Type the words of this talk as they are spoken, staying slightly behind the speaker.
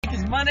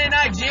Because Monday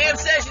Night Jam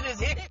Session is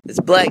here. It's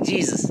Black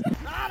Jesus.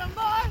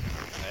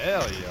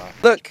 Hell yeah.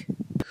 Look.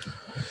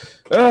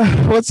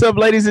 What's up,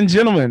 ladies and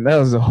gentlemen? That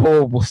was a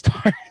horrible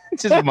start.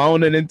 Just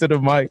moaning into the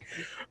mic.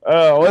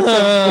 What's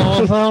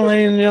up,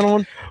 ladies and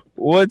gentlemen?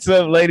 What's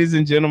up, ladies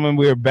and gentlemen?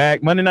 We're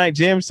back. Monday Night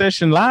Jam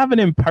Session, live and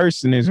in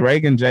person, is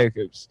Reagan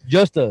Jacobs.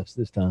 Just us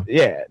this time.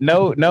 Yeah,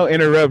 no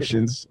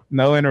interruptions.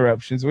 No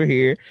interruptions. We're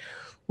here.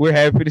 We're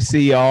happy to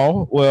see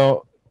y'all.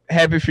 Well,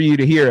 happy for you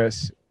to hear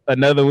us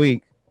another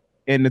week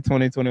into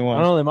 2021. I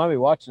don't know. They might be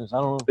watching us.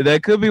 I don't know. They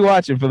could be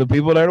watching. For the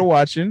people that are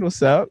watching,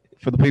 what's up?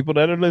 For the people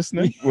that are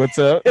listening, what's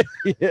up?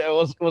 Yeah,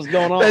 what's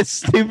going on? That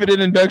stupid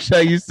introduction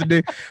I used to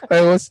do.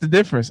 Like, what's the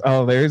difference?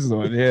 Oh, there's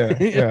one. Yeah.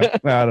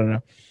 I don't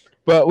know.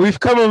 But we've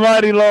come a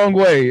mighty long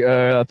way.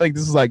 I think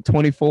this is like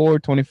 24,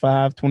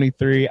 25,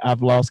 23.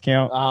 I've lost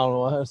count. I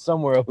don't know.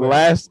 Somewhere up there.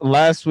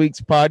 Last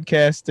week's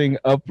podcasting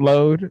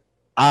upload,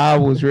 I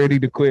was ready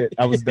to quit.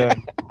 I was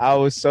done. I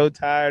was so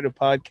tired of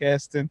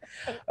podcasting.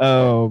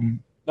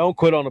 Don't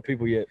quit on the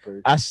people yet,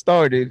 Purge. I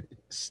started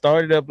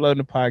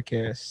uploading the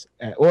podcast.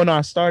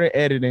 I started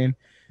editing,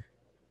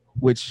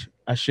 which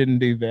I shouldn't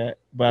do that,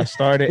 but I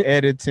started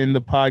editing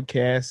the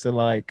podcast at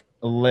like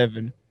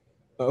 11.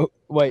 Oh,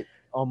 wait,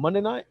 on Monday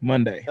night?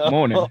 Monday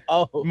morning.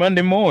 Oh.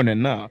 Monday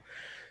morning, no.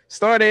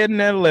 Started editing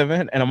at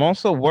 11, and I'm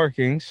also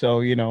working,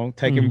 so,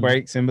 taking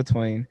breaks in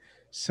between.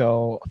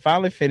 So I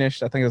finally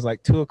finished, I think it was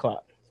like 2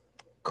 o'clock.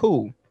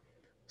 Cool.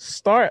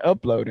 Start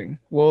uploading.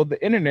 Well,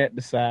 the internet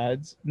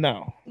decides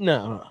No. You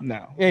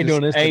ain't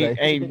doing this today.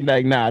 Ain't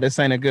like, this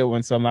ain't a good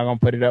one, so I'm not gonna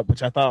put it up,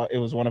 which I thought it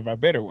was one of our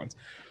better ones.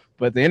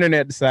 But the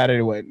internet decided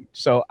it wasn't.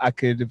 So I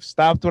could have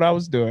stopped what I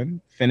was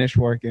doing, finish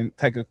working,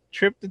 take a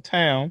trip to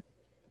town,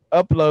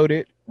 upload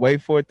it,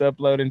 wait for it to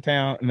upload in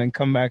town, and then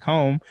come back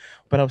home.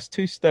 But I was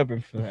too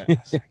stubborn for that. I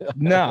was like,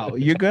 no,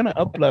 you're gonna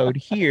upload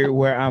here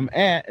where I'm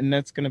at, and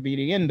that's gonna be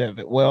the end of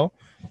it. Well,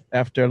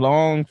 after a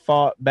long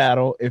fought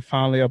battle, it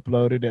finally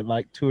uploaded at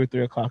like 2 or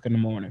 3 o'clock in the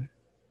morning.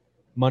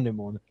 Monday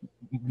morning.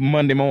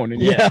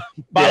 Yeah.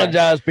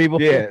 Apologize,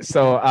 people. Yeah.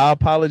 So I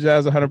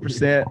apologize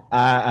 100%.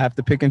 I have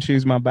to pick and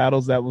choose my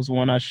battles. That was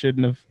one I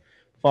shouldn't have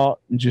fought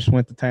and just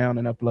went to town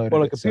and uploaded.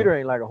 Well, a computer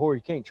ain't like a horse.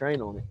 You can't train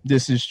on it.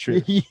 This is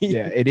true.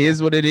 Yeah, it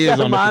is what it is on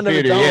the Mind of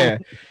its computer. own. Yeah.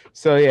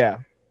 So yeah.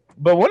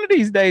 But one of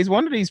these days,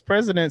 one of these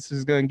presidents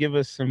is going to give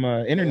us some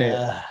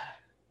internet.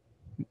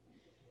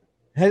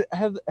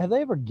 Have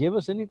they ever give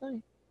us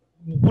anything?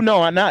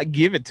 No, not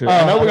give it to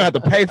us. I know we're gonna have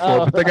to pay for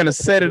it, but they're gonna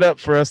set it up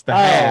for us to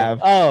have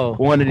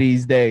one of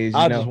these days.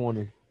 I just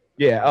wonder.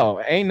 Yeah.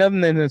 Oh, ain't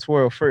nothing in this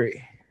world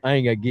free. I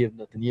ain't got to give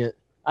nothing yet.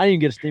 I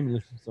didn't get a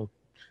stimulus, so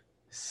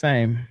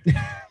Same.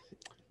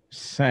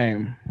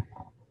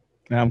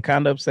 Now I'm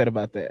kind of upset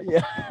about that.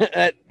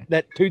 yeah.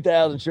 that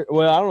 2,000. Sure.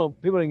 Well, I don't know.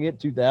 People didn't get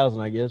 2,000,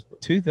 I guess.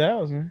 But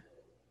 2,000.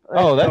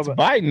 Oh, that's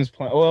Biden's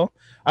plan. Well,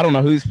 I don't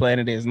know whose plan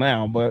it is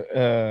now, but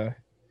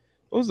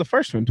what was the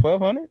first one?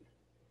 1,200.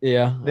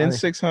 Yeah. Then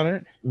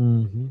 600.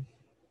 Mm-hmm.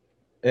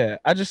 Yeah.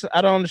 I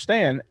don't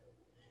understand.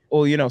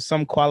 Well,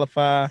 some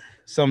qualify,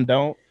 some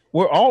don't.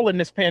 We're all in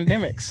this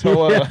pandemic,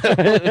 so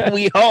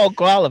we all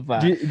qualify.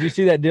 Did you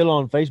see that deal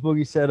on Facebook?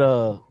 He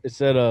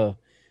said,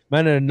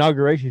 man, an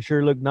inauguration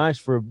sure looked nice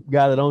for a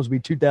guy that owns me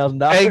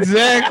 $2,000.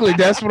 Exactly.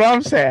 That's what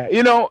I'm saying.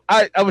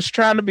 I was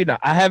trying to be nice.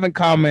 I haven't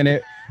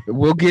commented.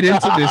 We'll get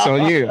into this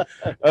on you.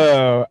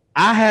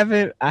 I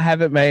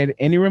haven't made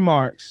any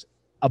remarks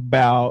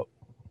about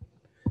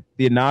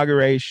the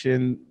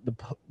inauguration,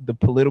 the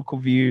political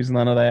views,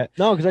 none of that.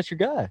 No, because that's your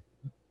guy.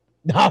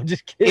 No, I'm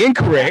just kidding.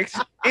 Incorrect.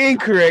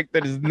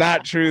 That is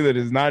not true. That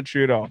is not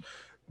true at all.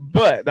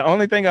 But the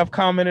only thing I've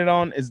commented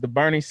on is the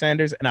Bernie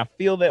Sanders, and I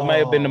feel that may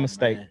have been a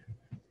mistake. Man.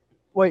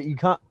 Wait, you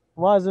can't.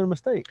 Why is it a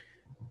mistake?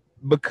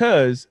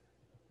 Because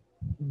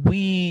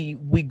we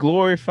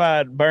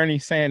glorified Bernie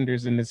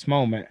Sanders in this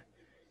moment.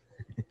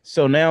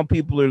 So now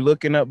people are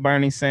looking up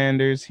Bernie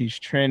Sanders. He's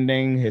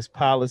trending, his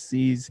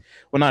policies.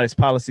 Well, not his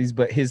policies,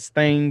 but his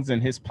things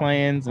and his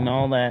plans and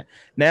all that.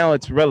 Now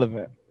it's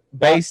relevant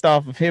based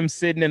off of him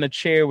sitting in a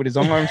chair with his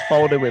arms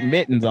folded with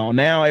mittens on.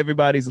 Now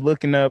everybody's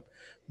looking up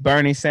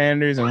Bernie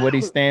Sanders and what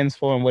he stands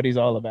for and what he's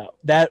all about.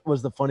 That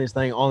was the funniest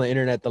thing on the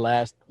internet the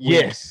last week.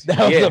 Yes.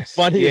 That was the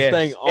funniest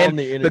thing on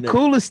the internet. The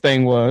coolest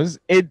thing was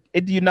it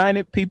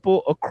united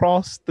people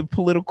across the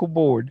political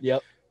board.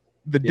 Yep.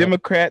 The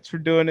Democrats were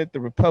doing it. The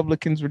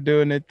Republicans were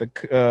doing it.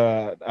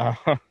 I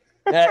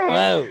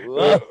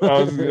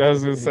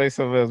was gonna say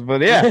something else,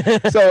 but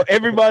yeah. So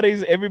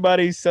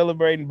everybody's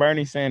celebrating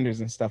Bernie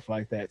Sanders and stuff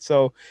like that.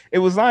 So it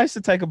was nice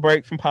to take a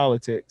break from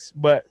politics.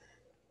 But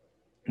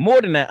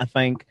more than that, I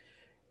think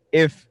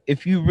if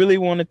you really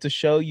wanted to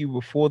show you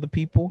before the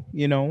people,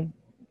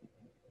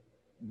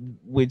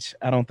 which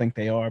I don't think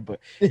they are, but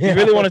if you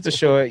really wanted to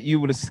show it,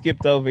 you would have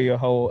skipped over your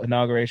whole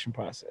inauguration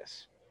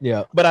process.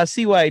 Yeah. But I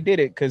see why he did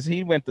it, because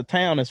he went to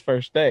town his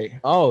first day.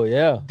 Oh,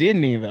 yeah.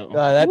 Didn't he, though?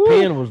 That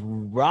pen was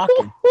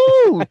rocking.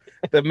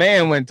 The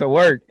man went to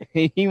work.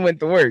 He went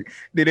to work.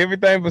 Did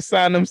everything but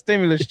sign them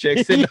stimulus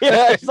checks.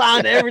 Yeah,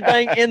 signed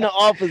everything in the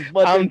office.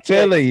 But I'm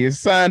telling you,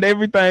 signed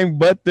everything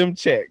but them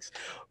checks.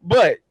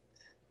 But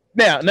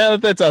Now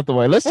that that's out the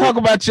way, let's talk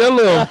about your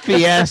little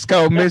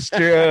fiasco,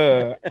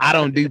 Mister. I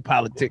don't do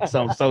politics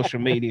on social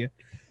media.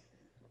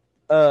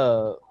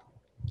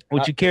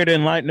 Would you care to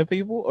enlighten the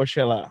people, or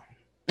shall I?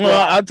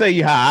 Well, I'll tell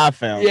you how I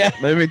found it.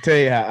 Let me tell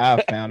you how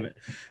I found it.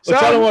 So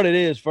tell them what it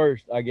is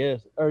first, I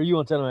guess. Or you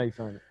want to tell them how you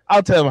found it?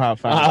 I'll tell them how I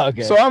found it.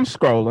 Okay. So I'm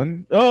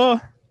scrolling.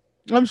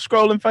 I'm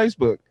scrolling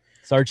Facebook.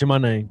 Searching my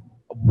name.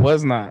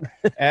 Was not.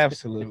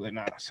 Absolutely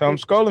not. So I'm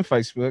scrolling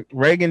Facebook.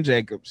 Reagan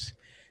Jacobs.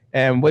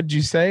 And what did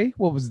you say?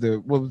 What was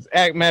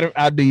matter?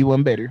 I'll do you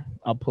one better.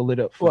 I'll pull it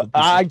up. Well,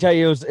 I can tell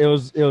you, it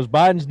was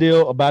Biden's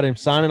deal about him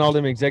signing all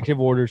them executive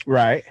orders.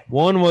 Right.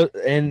 One was,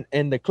 and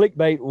the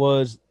clickbait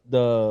was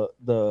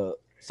the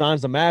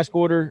signs the mask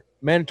order,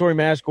 mandatory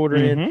mask order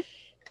in,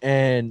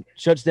 and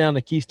shuts down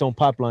the Keystone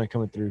Pipeline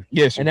coming through.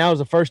 Yes, sir. And that was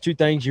the first two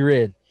things you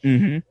read.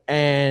 Mm-hmm.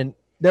 And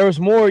there was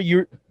more.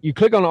 You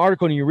click on the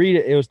article and you read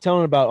it. It was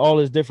telling about all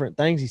his different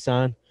things he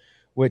signed,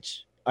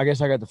 which I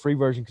guess I got the free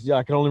version because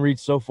I could only read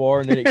so far,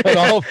 and then it cut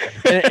off,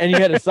 and you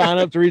had to sign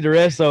up to read the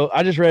rest. So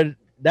I just read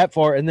that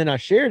far, and then I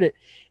shared it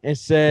and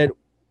said,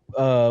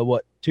 I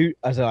said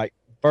like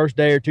first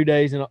day or 2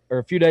 days or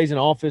a few days in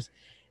office,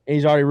 and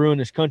he's already ruined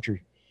this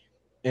country.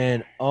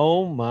 And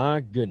oh my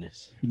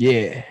goodness,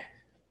 yeah,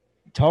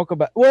 talk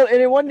about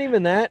and it wasn't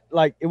even that.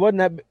 Like it wasn't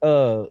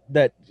that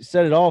that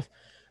set it off.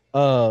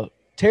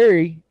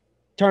 Terry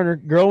Turner,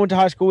 girl went to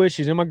high school with.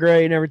 She's in my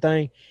grade and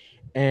everything.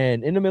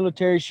 And in the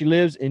military, she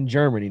lives in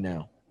Germany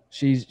now.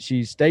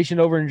 She's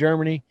stationed over in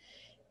Germany,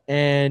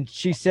 and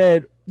she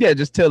said, "Yeah,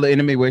 just tell the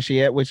enemy where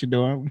she at, what you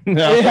doing." Go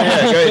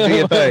ahead, do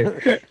your thing.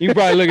 You can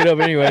probably look it up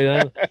anyway.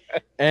 Then.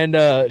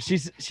 And she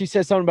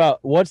said something about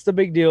what's the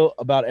big deal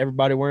about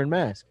everybody wearing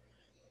masks.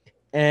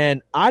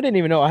 And I didn't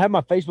even know. I had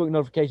my Facebook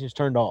notifications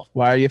turned off.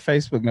 Why are your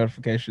Facebook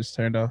notifications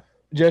turned off?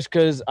 Just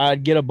because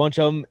I'd get a bunch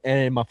of them,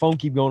 and my phone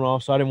keep going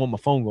off, so I didn't want my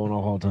phone going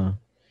off all the time.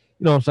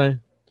 You know what I'm saying?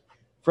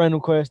 Friend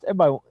request,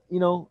 everybody, you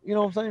know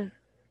what I'm saying?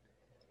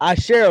 I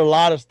share a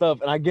lot of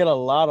stuff and I get a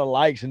lot of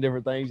likes and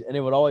different things, and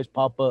it would always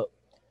pop up.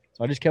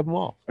 So I just kept them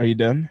off. Are you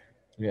done?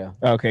 Yeah.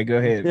 Okay, go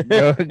ahead.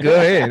 Go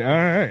ahead. All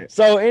right.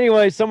 So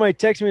anyway, somebody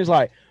texted me, was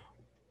like,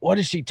 what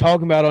is she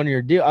talking about on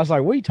your deal? I was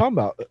like, what are you talking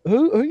about?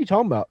 Who are you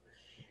talking about?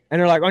 And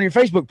they're like, on your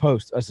Facebook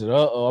post. I said,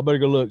 uh-oh, I better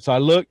go look. So I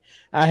looked,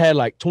 I had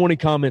like 20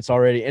 comments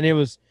already.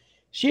 And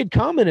she had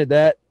commented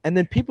that, and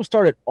then people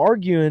started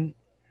arguing.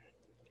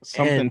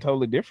 Something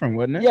totally different,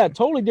 wasn't it? Yeah,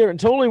 totally different.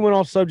 Totally went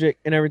off subject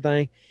and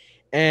everything.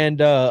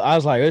 And I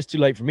was like, it's too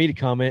late for me to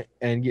comment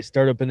and get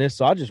stirred up in this.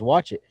 So I'll just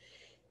watch it.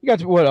 You got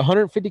to,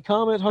 150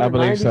 comments,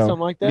 190, something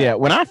like that? Yeah,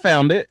 when I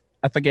found it,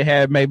 I think it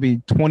had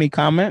maybe 20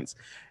 comments.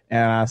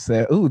 And I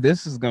said, ooh,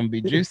 this is going to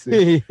be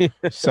juicy.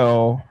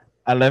 So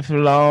I left it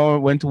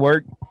alone, went to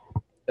work.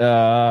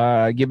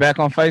 Get back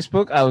on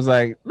Facebook. I was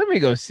like, let me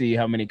go see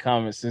how many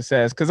comments it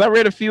says, because I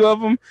read a few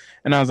of them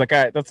and I was like,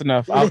 all right, that's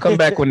enough. I'll come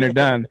back when they're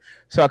done.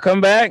 So I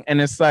come back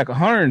and it's like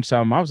 100 and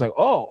something. I was like,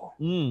 oh.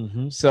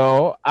 Mm-hmm.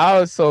 So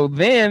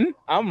then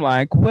I'm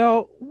like,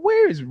 well,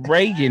 where's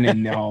Reagan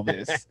in all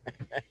this?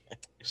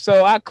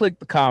 So I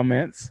clicked the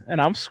comments and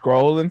I'm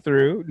scrolling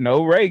through.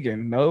 No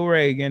Reagan.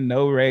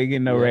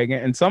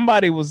 And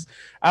somebody was,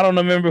 I don't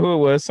remember who it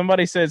was.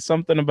 Somebody said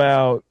something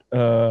about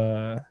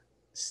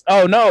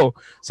oh no.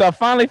 So I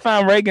finally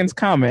found Reagan's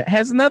comment.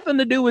 Has nothing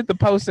to do with the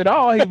post at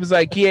all. He was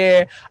like,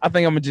 yeah, I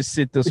think I'm gonna just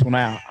sit this one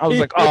out. I was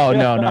like, oh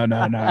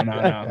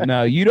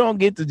no. You don't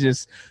get to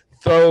just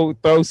throw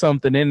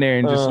something in there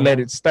and just let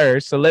it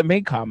stir. So let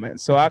me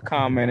comment. So I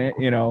commented,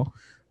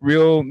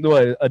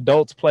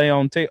 adults play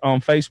on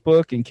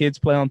Facebook and kids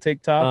play on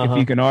TikTok. If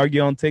you can argue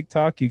on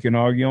TikTok, you can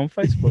argue on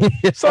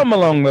Facebook. Something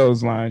along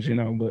those lines,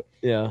 but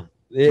yeah.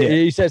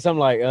 You said something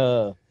like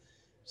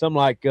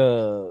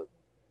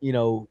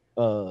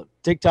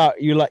TikTok,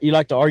 you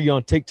like to argue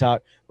on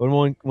TikTok, but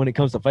when it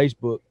comes to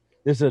Facebook,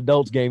 this is an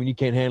adults game and you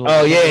can't handle it.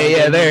 Oh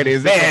yeah, there it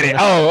is.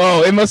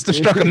 Oh, it must have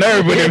struck a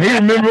nerve with him. He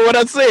remember what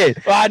I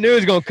said. Well, I knew it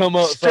was gonna come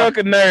up. Struck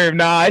a nerve.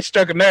 Nah, it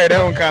struck a nerve.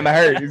 That one kind of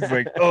hurt. He's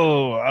like,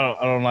 oh, I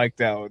don't like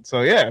that one.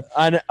 So yeah.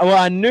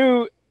 I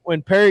knew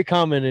when Perry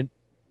commented,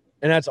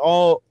 and that's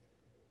all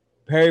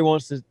Perry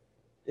wants to.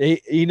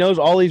 He knows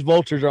all these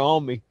vultures are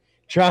on me,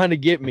 trying to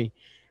get me,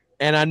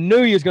 and I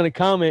knew he was gonna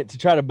comment to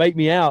try to bait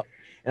me out.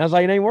 And I was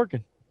like, it ain't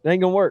working. It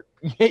ain't gonna work.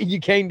 You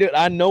can't do it.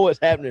 I know what's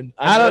happening.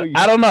 I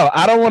don't know.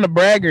 I don't want to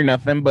brag or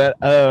nothing, but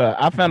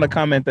I found a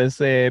comment that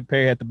said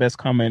Perry had the best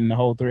comment in the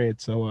whole thread.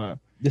 So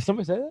did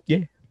somebody say that?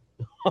 Yeah.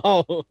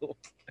 Oh,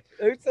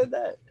 who said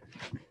that?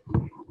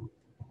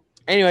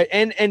 Anyway,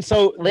 and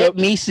so let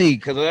me see,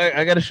 because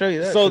I got to show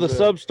you that. So the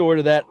sub story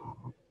to that.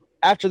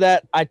 After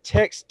that, I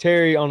text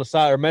Terry on the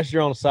side or messaged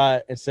her on the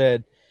side and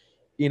said,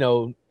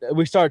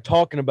 we started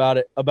talking about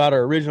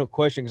our original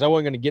question because I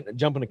wasn't going to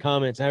jump in the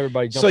comments and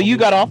everybody jump. So you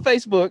got off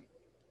Facebook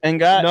and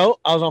got no?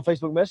 I was on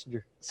Facebook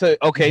Messenger. So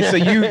okay,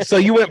 so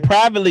you went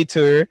privately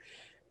to her.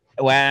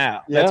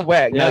 Wow, that's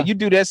whack. Yeah. Now you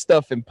do that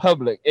stuff in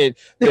public.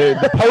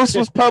 The post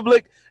was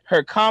public.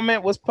 her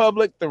comment was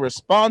public, the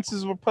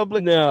responses were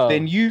public, No.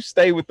 then you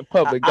stay with the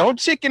public. Don't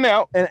chicken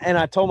out. And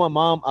I told my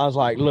mom, I was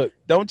like, look,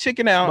 Don't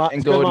chicken out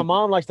and go. my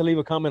mom likes to leave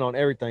a comment on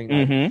everything.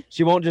 Like, Mhm.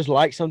 she won't just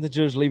like something,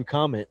 she'll just leave a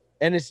comment.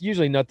 And it's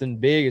usually nothing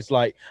big. It's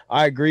like,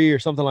 I agree or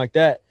something like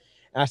that.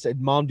 And I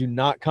said, Mom, do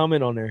not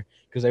comment on there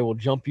because they will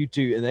jump you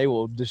too and they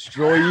will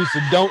destroy you. So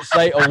don't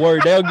say a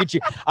word. They'll get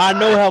you. I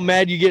know how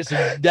mad you get,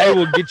 so they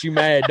will get you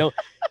mad.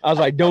 I was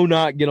like, do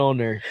not get on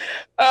there.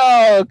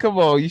 Oh, come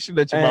on. You should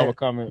let your mama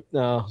comment.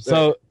 No.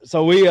 So I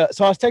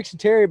was texting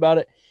Terry about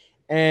it,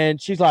 and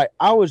she's like,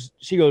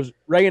 she goes,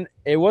 Reagan,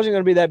 it wasn't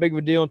going to be that big of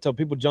a deal until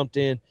people jumped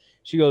in.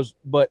 She goes,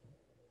 but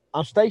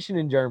I'm stationed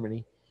in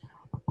Germany.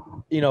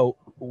 You know,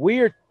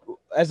 we're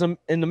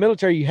in the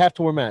military, you have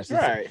to wear masks.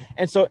 Right.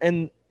 And so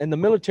in the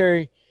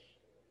military,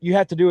 you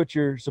have to do what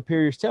your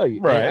superiors tell you.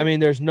 Right. I mean,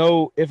 there's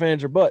no ifs,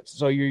 ands, or buts.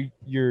 So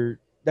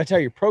that's how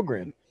you're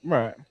programmed.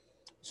 Right.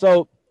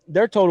 So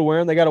they're told to wear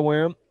them. They got to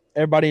wear them.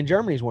 Everybody in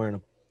Germany's wearing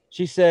them.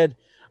 She said,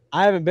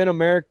 I haven't been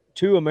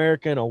to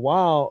America in a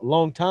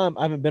long time.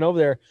 I haven't been over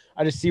there.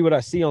 I just see what I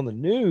see on the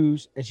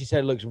news. And she said,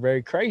 it looks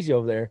very crazy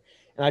over there.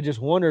 And I just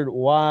wondered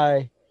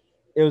why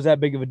it was that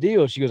big of a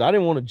deal. She goes, I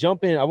didn't want to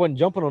jump in. I wasn't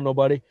jumping on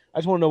nobody. I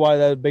just want to know why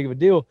that was big of a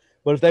deal.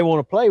 But if they want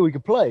to play, we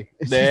can play.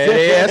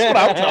 That's what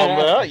I'm talking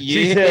about.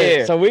 She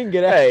said, so we can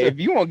get out. Hey, if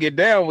you want to get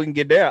down, we can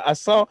get down. I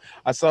saw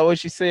what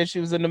she said. She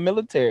was in the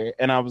military,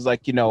 and I was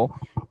like,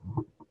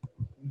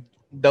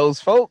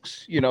 those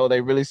folks,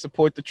 they really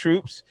support the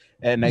troops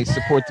and they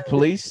support the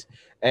police.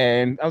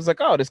 And I was like,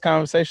 oh, this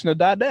conversation will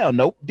die down.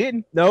 Nope,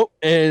 didn't. Nope.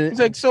 And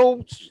it's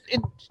like,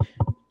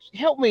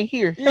 help me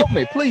here. Help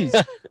me, please.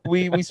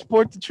 We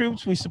support the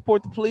troops. We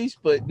support the police,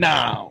 but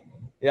no.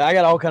 Yeah, I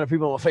got all kind of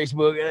people on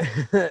Facebook.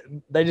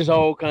 They just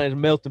all kind of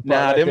melting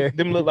pot. Nah,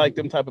 them look like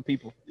them type of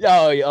people. Yeah.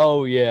 I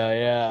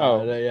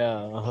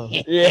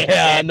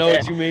know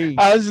what you mean.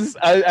 I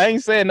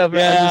ain't saying nothing.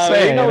 Yeah, I just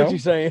saying, you know what you're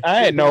saying.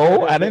 I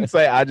didn't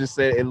say. I just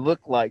said it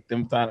looked like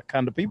them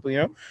kind of people,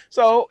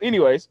 So,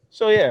 anyways,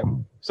 so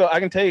I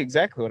can tell you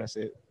exactly what I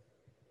said.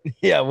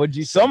 Yeah, what'd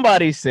you?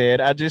 Somebody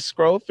said I just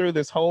scrolled through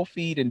this whole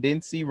feed and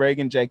didn't see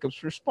Reagan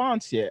Jacobs'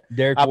 response yet.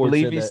 I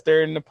believe he's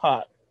stirring the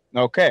pot.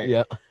 Okay.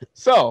 Yeah.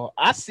 So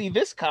I see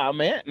this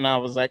comment and I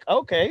was like,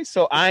 okay,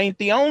 so I ain't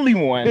the only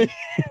one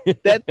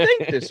that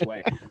think this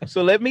way.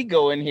 So let me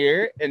go in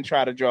here and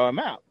try to draw him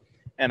out.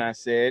 And I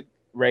said,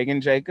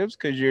 Reagan Jacobs,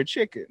 because you're a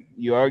chicken.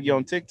 You argue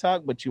on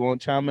TikTok, but you won't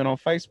chime in on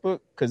Facebook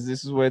because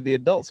this is where the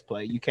adults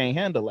play. You can't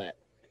handle that.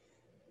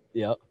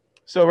 Yep.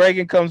 So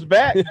Reagan comes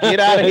back.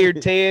 Get out of here,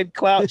 Ted.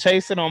 Clout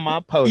chasing on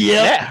my post.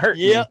 Yep. That hurt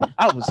me.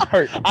 I was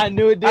hurt. I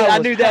knew it did. I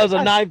knew that was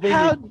a knife.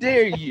 How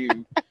dare you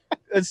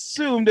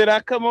assume that I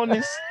come on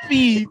this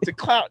feed to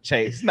clout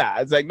chase? Nah,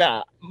 it's like,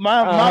 nah.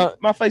 My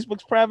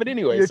Facebook's private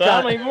anyway, so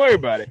I don't even worry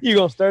about it. You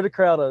gonna stir the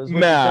crowd up?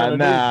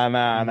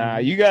 Nah.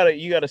 You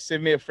gotta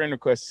send me a friend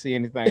request to see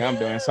anything I'm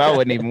doing, so I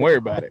wouldn't even worry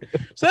about it.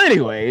 So,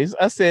 anyways,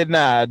 I said,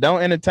 nah,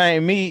 don't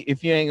entertain me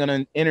if you ain't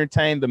gonna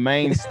entertain the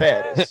main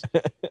status.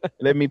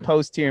 Let me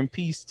post here in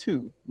peace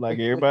too, like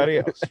everybody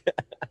else.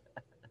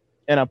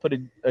 And I put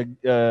a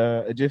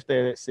GIF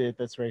there that said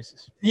that's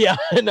racist. Yeah,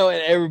 I know,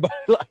 and everybody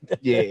like that.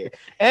 Yeah,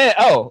 and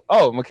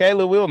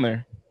Michaela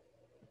Wilner.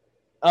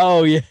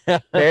 Oh yeah,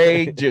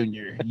 Barry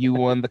Jr., you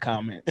won the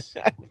comments.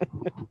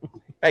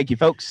 Thank you,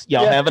 folks.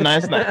 Y'all have a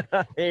nice night.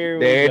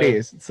 There it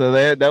is. So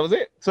that was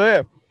it. So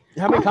yeah.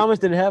 How many comments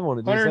did it have on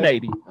it?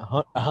 180.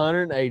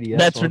 180.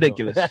 That's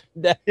ridiculous.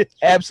 That is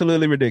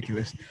absolutely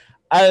ridiculous.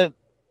 I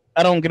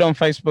don't get on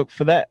Facebook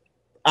for that.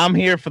 I'm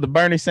here for the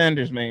Bernie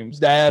Sanders memes,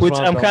 which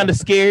I'm kind of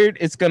scared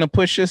it's going to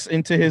push us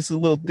into his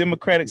little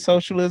democratic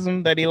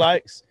socialism that he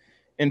likes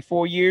in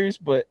 4 years.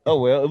 But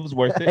oh well, it was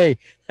worth it.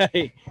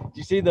 Hey, did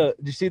you see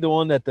the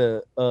one that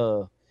there's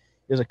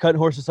a Cutting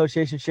Horse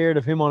Association shared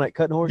of him on that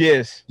Cutting Horse?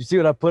 Yes. Did you see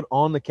what I put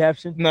on the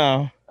caption?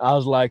 No. I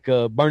was like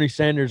Bernie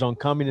Sanders on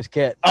Communist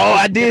Cat. Oh,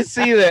 I did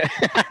see that.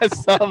 I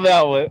saw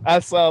that one. I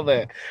saw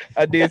that.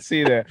 I did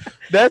see that.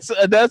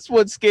 That's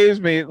what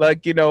scares me.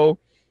 Like, you know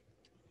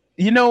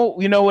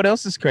what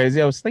else is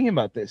crazy? I was thinking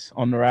about this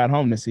on the ride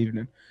home this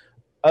evening.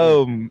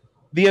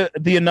 The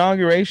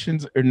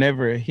inaugurations are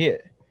never a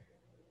hit.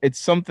 It's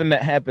something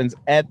that happens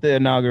at the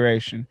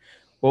inauguration.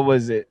 What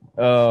was it?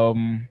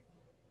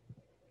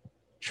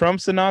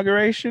 Trump's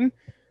inauguration.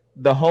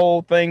 The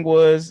whole thing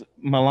was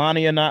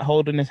Melania not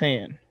holding his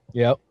hand.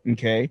 Yep.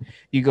 Okay.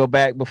 You go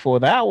back before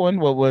that one.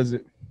 What was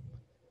it?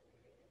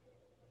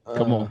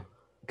 Come on.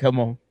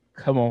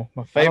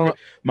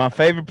 My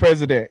favorite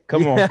president.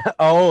 Come on.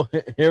 Oh,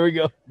 here we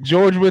go.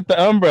 George with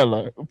the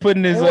umbrella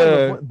putting his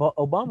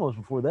Obama was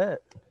before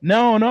that.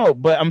 No,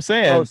 but I'm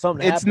saying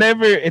it's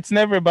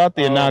never about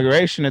the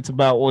inauguration. It's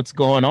about what's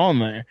going on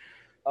there.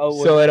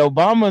 Oh, so at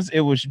Obama's, it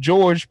was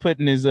George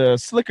putting his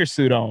slicker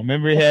suit on.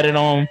 Remember, he had it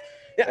on.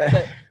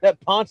 that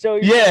poncho.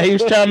 Yeah, he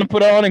was trying to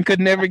put on and could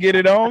never get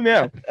it on.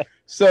 Yeah.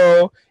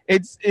 So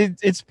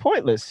it's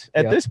pointless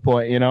at this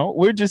point.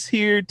 We're just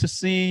here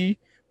to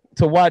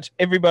watch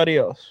everybody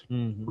else.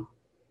 Mm-hmm.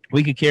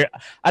 We could care.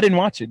 I didn't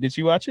watch it. Did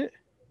you watch it?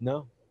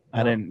 No.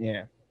 I didn't.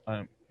 Yeah.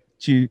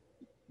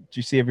 Did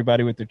you see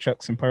everybody with their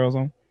chucks and pearls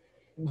on?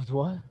 With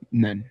what?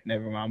 None.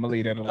 Never mind. I'm gonna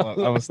leave that alone. I'm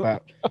gonna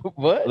stop.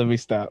 What? Let me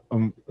stop.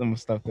 I'm gonna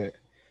stop that.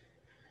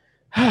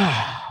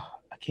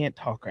 I can't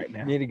talk right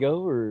now. Need to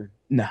go or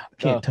No, I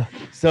can't talk.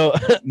 so?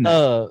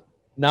 No.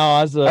 No,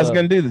 I was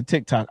gonna do the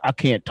TikTok. I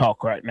can't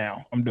talk right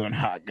now. I'm doing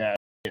hot guy.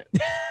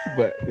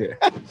 But yeah,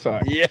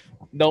 sorry. Yeah,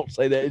 don't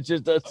say that. It's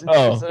just us.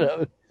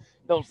 Oh.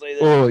 Don't say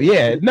that. Oh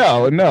yeah,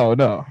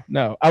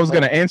 no. I was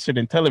gonna answer it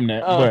and tell him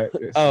that,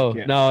 but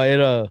yeah. No,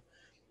 it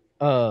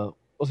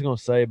what's I gonna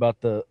say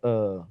about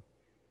the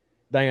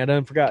dang, I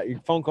done forgot. Your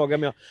phone call got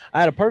me off.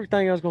 I had a perfect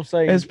thing I was gonna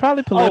say. It's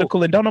probably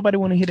political, and don't nobody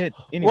want to hear that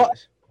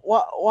anyways.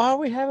 Why are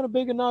we having a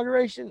big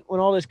inauguration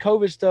when all this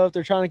COVID stuff?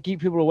 They're trying to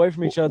keep people away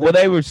from each other. Well,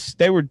 they were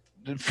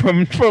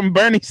from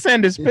Bernie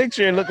Sanders'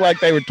 picture. It looked like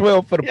they were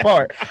 12 foot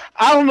apart.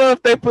 I don't know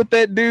if they put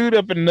that dude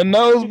up in the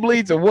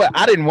nosebleeds or what.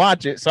 I didn't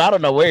watch it, so I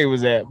don't know where he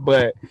was at.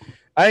 But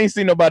I ain't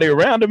seen nobody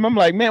around him. I'm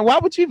like, man, why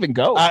would you even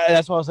go?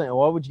 That's what I was saying.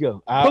 Why would you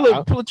go?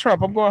 Pull a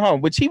Trump. I'm going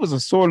home. Which he was a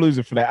sore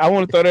loser for that. I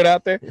want to throw that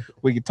out there.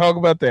 We can talk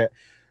about that.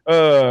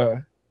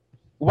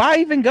 Why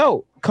even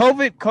go?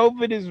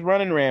 COVID is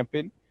running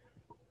rampant.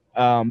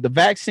 The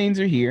vaccines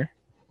are here.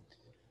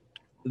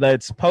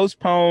 Let's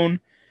postpone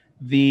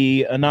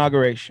the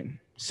inauguration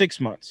 6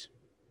 months,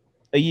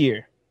 a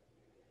year.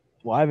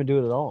 Why even do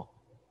it at all?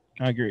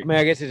 I agree. I mean,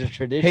 I guess it's a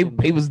tradition.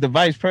 He was the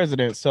vice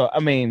president, so I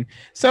mean,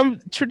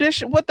 some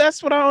tradition.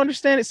 That's what I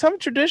understand. Some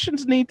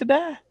traditions need to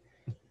die.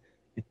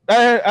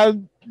 There it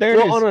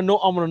is. On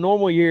a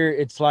normal year,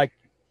 it's like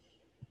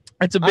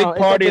it's a big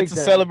party. It's a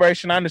thing.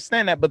 celebration. I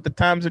understand that, but the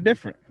times are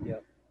different. Yeah.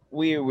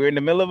 We're in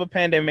the middle of a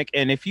pandemic,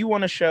 and if you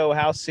want to show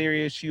how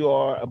serious you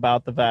are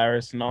about the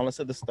virus and all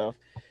this other stuff,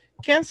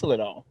 cancel it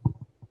all.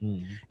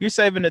 You're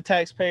saving the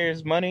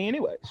taxpayers money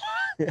anyways.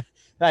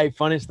 Hey,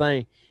 funniest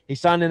thing, he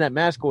signed in that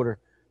mask order.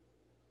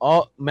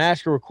 All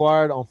masks are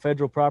required on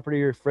federal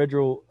property or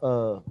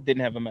federal.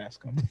 Didn't have a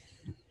mask on.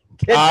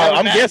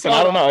 I'm guessing.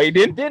 I don't know. He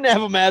didn't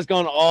have a mask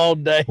on all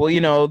day.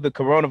 Well, the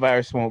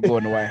coronavirus won't go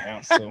in the White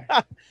House. So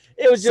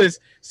it was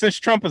just since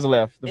Trump has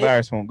left, the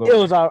virus won't go. It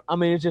was. I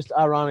mean, it's just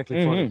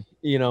ironically funny.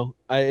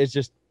 It's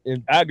just.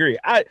 I agree.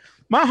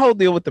 My whole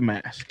deal with the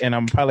mask, and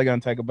I'm probably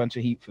gonna take a bunch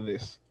of heat for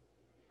this.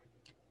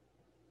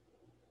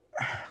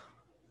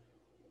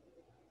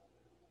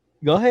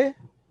 Go ahead.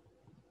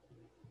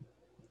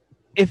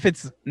 If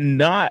it's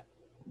not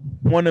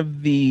one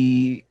of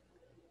the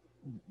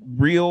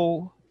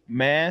real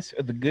masks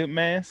or the good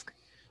mask,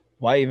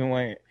 why even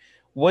wear it?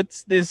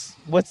 What's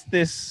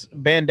this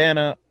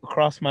bandana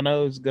across my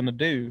nose gonna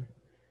do?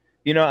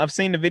 I've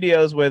seen the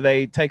videos where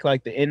they take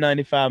like the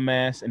N95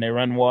 mask and they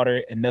run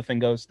water and nothing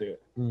goes through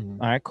it.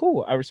 Mm-hmm. All right,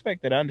 cool. I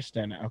respect that. I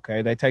understand that.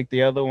 Okay. They take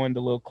the other one,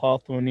 the little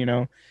cloth one,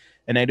 and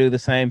they do the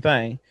same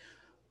thing.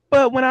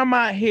 But when I'm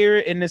out here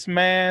in this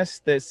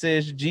mask that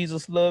says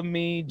Jesus loved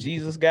me,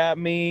 Jesus got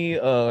me,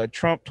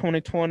 Trump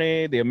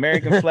 2020, the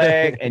American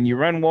flag, and you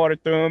run water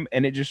through them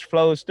and it just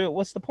flows through it,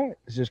 what's the point?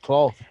 It's just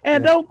cloth.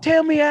 And don't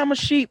tell me I'm a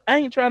sheep. I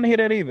ain't trying to hear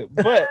that either.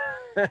 But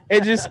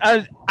it just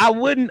I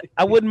wouldn't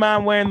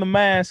mind wearing the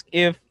mask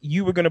if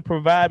you were gonna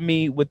provide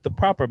me with the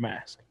proper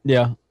mask.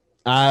 Yeah.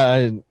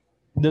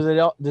 Does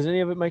any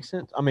of it make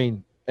sense? I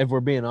mean, if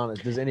we're being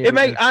honest, does any of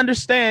I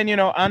understand,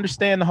 I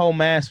understand the whole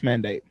mask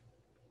mandate,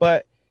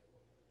 but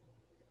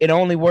it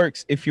only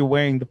works if you're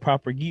wearing the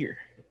proper gear.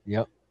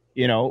 Yep.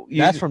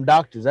 That's from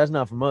doctors. That's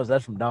not from us.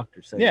 That's from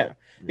doctors. Yeah.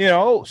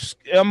 I'm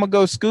gonna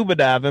go scuba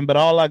diving, but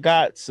all I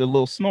got's a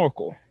little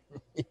snorkel.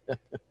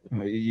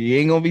 You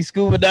ain't gonna be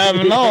scuba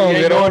diving long.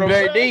 You're going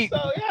very deep.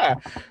 So yeah.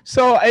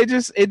 So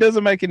it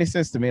doesn't make any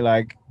sense to me.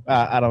 Like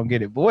I don't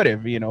get it, but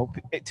whatever.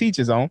 It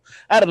teaches on.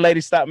 I had a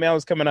lady stop me. I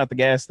was coming out the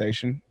gas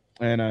station,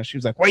 and she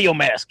was like, "Where your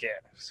mask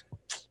at?"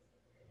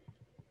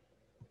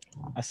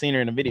 I seen her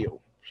in a video.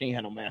 She ain't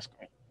had no mask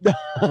on.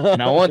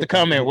 And I wanted to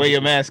comment where your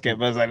mask at,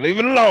 but I was like, leave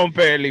it alone,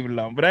 Perry, leave it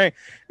alone. But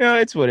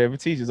it's whatever.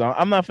 Teachers on.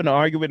 I'm not gonna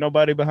argue with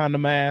nobody behind the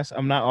mask.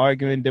 I'm not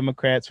arguing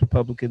Democrats,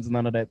 Republicans,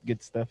 none of that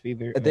good stuff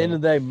either. At the end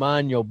of the day,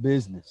 mind your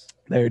business.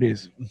 There it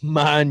is.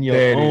 Mind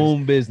your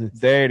own business.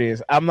 There it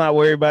is. I'm not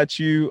worried about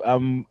you.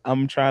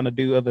 I'm trying to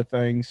do other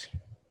things.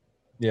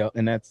 Yeah.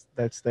 And that's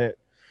that.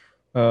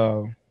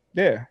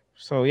 Yeah.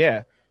 So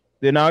yeah.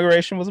 The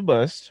inauguration was a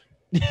bust.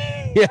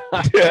 Yeah,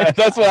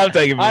 that's what I'm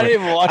taking. I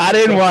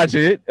didn't watch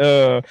it.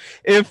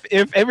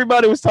 If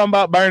everybody was talking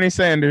about Bernie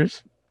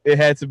Sanders, it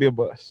had to be a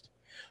bust.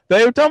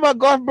 They were talking about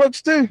Garth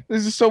Brooks too.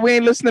 This is so we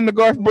ain't listening to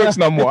Garth Brooks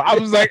no more. I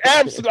was like,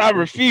 absolutely, I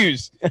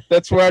refuse.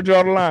 That's where I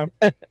draw the line.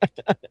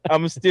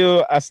 I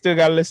still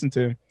gotta listen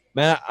to him.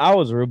 Man, I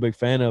was a real big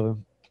fan of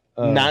him.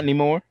 Not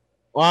anymore.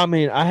 Well, I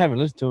mean, I haven't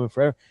listened to him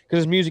forever because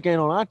his music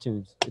ain't on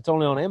iTunes. It's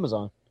only on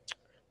Amazon.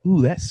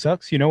 Ooh, that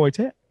sucks. You know where it's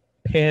at?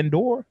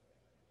 Pandora.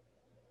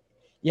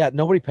 Yeah,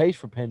 nobody pays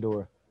for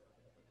Pandora.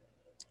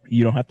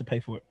 You don't have to pay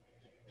for it.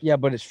 Yeah,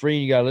 but it's free.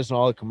 You got to listen to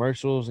all the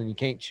commercials, and you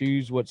can't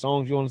choose what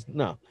songs you want to.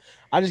 No,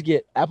 I just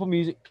get Apple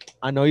Music.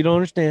 I know you don't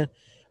understand.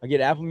 I get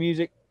Apple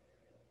Music,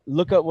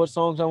 look up what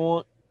songs I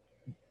want,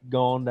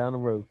 go on down the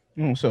road.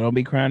 So don't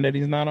be crying that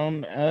he's not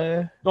on. No.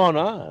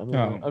 I mean,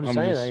 No, I'm just I'm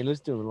saying just- I ain't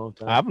listened to him in a long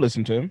time. I've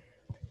listened to him.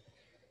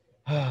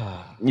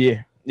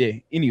 Yeah.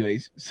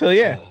 Anyways, so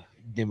yeah.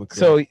 Democrat.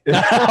 So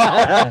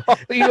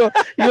you're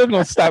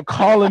gonna stop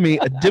calling me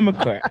a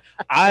Democrat.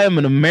 I am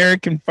an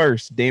American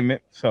first, damn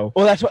it. So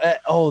well, that's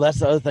what. Oh, that's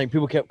the other thing.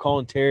 People kept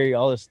calling Terry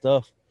all this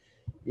stuff.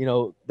 You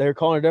know, they were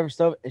calling her different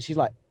stuff, and she's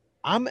like,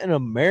 "I'm an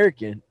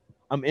American.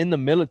 I'm in the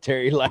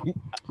military." Like,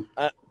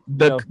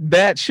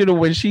 that should have,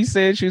 when she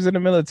said she was in the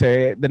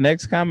military, the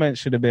next comment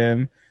should have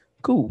been,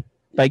 "Cool,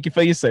 thank you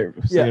for your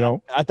service." Yeah. You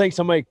know. I think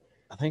somebody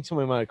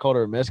might have called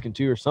her a Mexican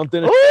too or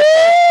something.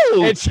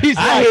 Ooh, And she's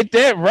I like, hit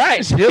that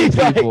right. she's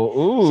like-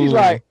 Ooh. she's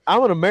like,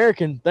 "I'm an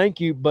American, thank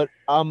you, but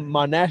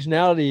my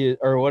nationality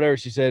or whatever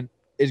she said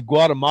is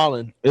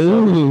Guatemalan."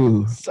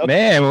 "Ooh, So-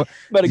 man,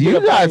 Better get you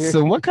up out got of here.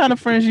 some. What kind of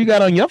friends you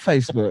got on your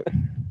Facebook?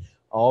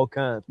 All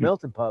kinds,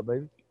 melting pot,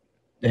 baby.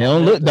 They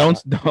don't look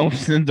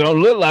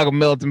like a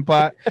melting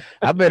pot.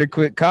 I better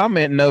quit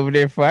commenting over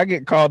there before I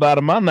get called out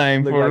of my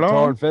name Look for like tar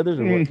long. and feathers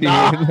or what?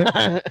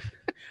 Yeah.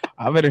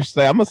 I better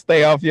say I'm gonna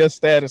stay off your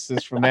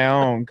statuses from now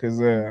on because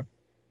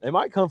They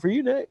might come for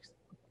you next.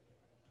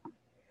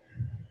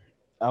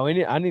 Oh, I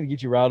need to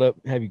get you riled up,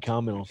 have you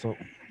comment on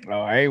something.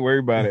 I ain't worried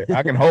about it.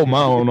 I can hold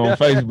my own on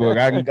Facebook.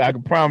 I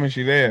can promise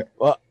you that.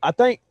 Well, I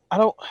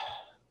don't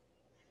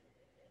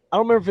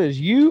remember if it was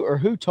you or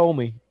who told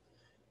me.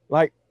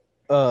 Like,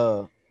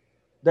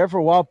 there for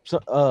a while,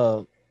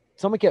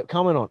 somebody kept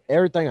commenting on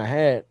everything I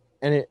had,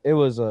 and it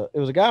was a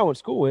guy I went to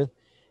school with,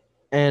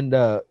 and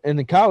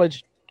in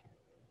college,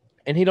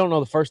 and he don't know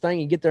the first thing.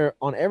 He get there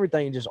on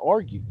everything and just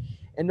argue,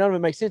 and none of it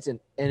makes sense. And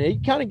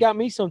it kind of got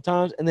me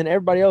sometimes, and then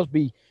everybody else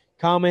be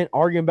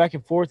arguing back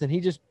and forth, and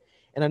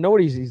and I know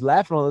what he's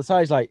laughing on the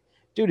side. He's like,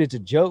 dude, it's a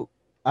joke.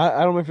 I don't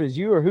remember if it was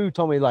you or who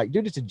told me, like,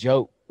 dude, it's a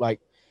joke.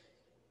 Like,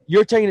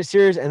 you're taking it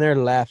serious and they're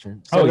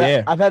laughing. So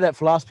yeah. I've had that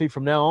philosophy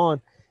from now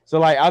on. So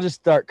like, I'll just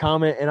start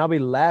commenting and I'll be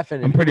laughing.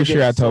 And I'm pretty people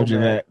sure get I told so you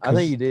mad. that. I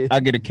think you did. I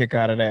get a kick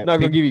out of that. I'm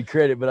not gonna give you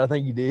credit, but I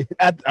think you did.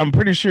 I'm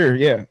pretty sure.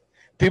 Yeah.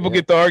 People Yeah.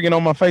 get to arguing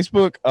on my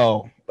Facebook.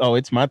 Oh,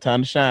 it's my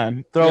time to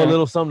shine. Throw Yeah. a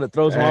little something that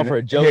throws them off for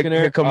a joke here, in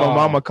there. Here come my Oh,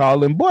 mama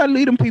calling. Boy,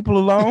 leave them people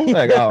alone.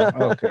 Like, oh,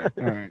 okay.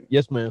 All right.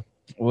 Yes, ma'am.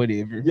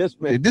 Whatever. Yes,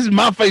 ma'am. This is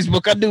my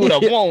Facebook. I do what I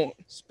want.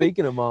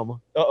 Speaking of mama,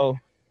 Uh-oh.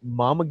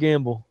 Mama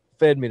Gamble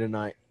fed me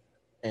tonight,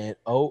 and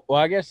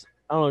I guess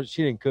I don't know.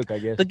 She didn't cook. I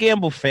guess The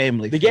Gamble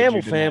family. the fed you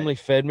Gamble tonight. family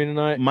fed me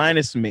tonight,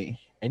 Minus me.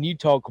 and you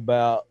talk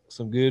about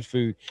some good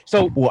food.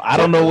 So Well, I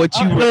don't know what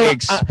you were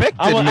expecting.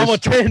 I'm gonna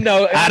tell you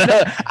no.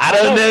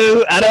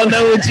 I don't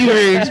know what you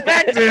were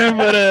expecting,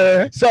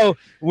 but So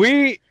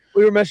we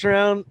were messing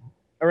around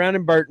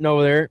in Burton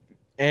over there,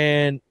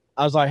 and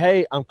I was like,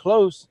 "Hey, I'm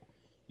close.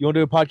 You want to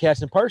do a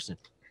podcast in person?"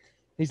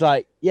 He's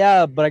like,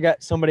 "Yeah, but I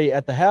got somebody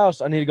at the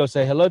house I need to go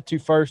say hello to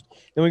first.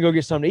 Then we go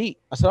get something to eat."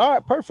 I said, "All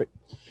right, perfect."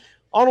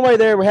 On the way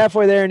there, we're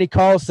halfway there, and he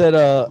calls, said,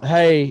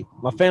 "Hey,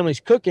 my family's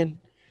cooking.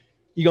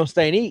 You gonna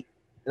stay and eat?"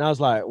 And I was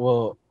like,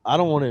 "Well, I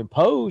don't want to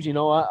impose. You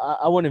know,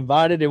 I wasn't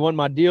invited. It wasn't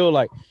my deal.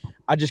 Like,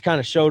 I just kind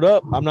of showed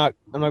up. I'm not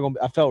gonna.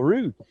 I felt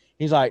rude."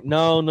 He's like,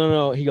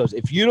 no. He goes,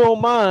 "If you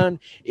don't mind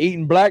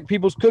eating black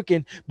people's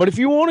cooking, but if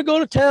you want to go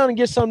to town and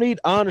get something to eat,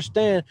 I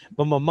understand.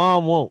 But my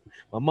mom won't.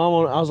 My mom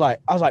won't." I was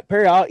like,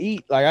 "Perry, I'll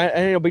eat. Like, I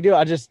ain't no big deal.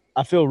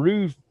 I feel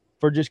rude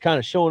for just kind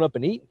of showing up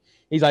and eating."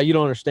 He's like, "You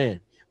don't understand.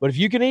 But if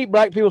you can eat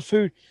black people's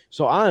food,"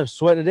 so I am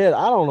sweating to death.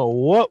 I don't know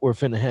what we're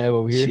finna have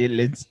over here.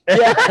 chitlins.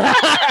 Yeah.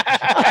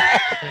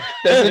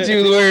 That's what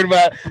you was worried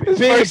about.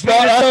 First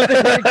thought,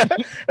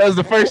 that was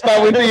the first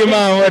thought went through your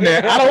mind, wasn't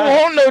it? I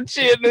don't want no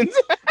chitlins.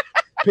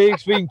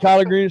 Pigs feeding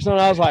collard greens or something.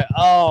 I was like,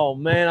 oh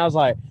man. I was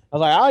like,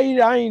 I'll eat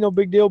it. I ain't no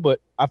big deal. But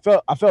I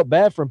felt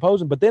bad for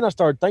imposing. But then I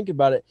started thinking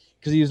about it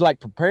because he was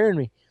like preparing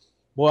me.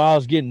 Boy, I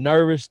was getting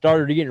nervous,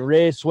 started getting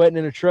red, sweating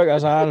in the truck. I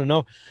was like, I don't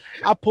know.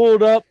 I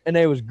pulled up and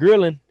they was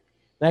grilling.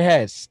 They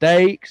had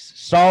steaks,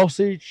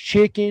 sausage,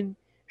 chicken,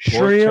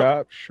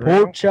 shrimp,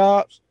 pork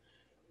chops,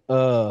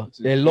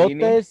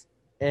 elotes,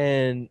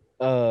 and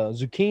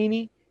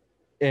zucchini,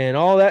 and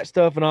all that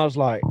stuff. And I was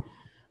like,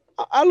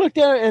 I looked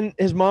at it, and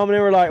his mom and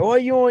they were like,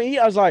 "What you want to eat?"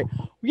 I was like,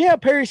 "Yeah,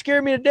 Perry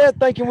scared me to death,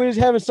 thinking we was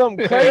having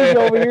something crazy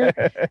over here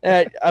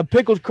at a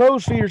pickled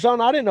crow's feet or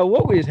something. I didn't know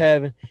what we was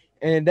having."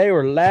 And they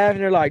were laughing.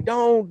 They're like,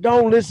 "Don't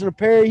listen to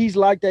Perry. He's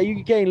like that.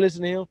 You can't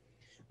listen to him."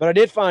 But I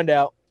did find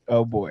out.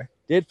 Oh boy!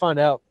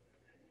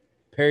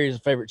 Perry is a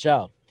favorite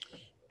child,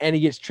 and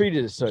he gets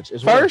treated as such.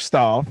 As well. First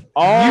off,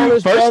 All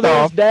his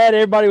brother, his dad,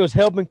 everybody was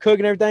helping cook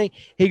and everything.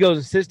 He goes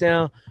and sits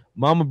down.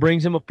 Mama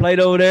brings him a plate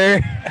over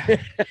there.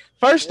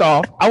 First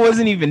off, I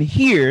wasn't even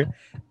here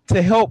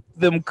to help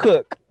them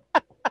cook.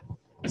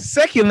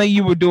 Secondly,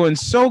 you were doing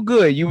so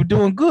good. You were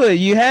doing good.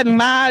 You hadn't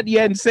lied. You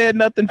hadn't said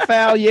nothing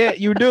foul yet.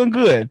 You were doing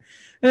good.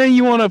 And then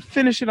you want to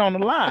finish it on the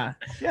lie.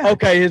 Yeah.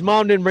 Okay, his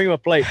mom didn't bring him a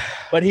plate,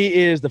 but he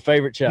is the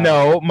favorite child.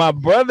 No, my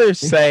brothers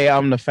say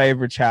I'm the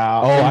favorite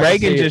child. Oh, and I can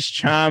Reagan see it. just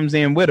chimes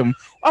in with him.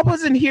 I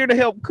wasn't here to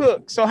help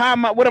cook. So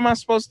what am I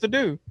supposed to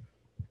do?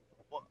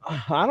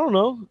 I don't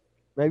know.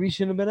 Maybe you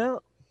shouldn't have been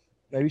out.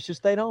 Maybe you should have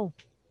stayed home.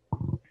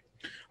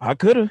 I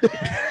could have.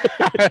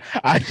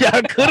 I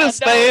could have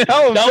stayed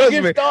home. Don't Trust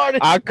get me. started.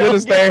 I could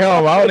have stayed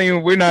home. I don't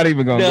even. We're not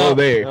even gonna go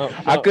there.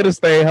 I could have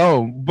stayed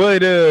home,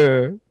 but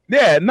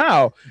yeah,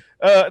 no.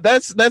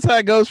 That's how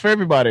it goes for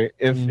everybody.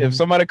 If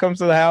somebody comes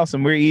to the house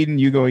and we're eating,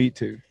 you gonna eat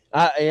too.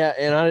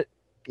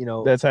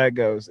 That's how it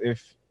goes.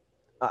 If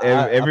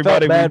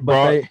everybody I felt bad,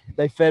 brought, but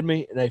they fed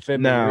me and they fed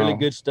me really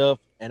good stuff,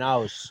 and I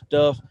was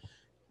stuffed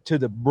to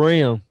the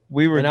brim.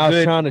 We were. And I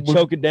was trying to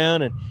choke it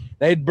down, and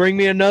they'd bring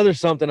me another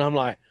something. I'm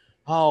like,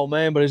 oh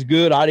man, but it's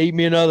good. I'd eat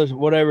me another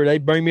whatever.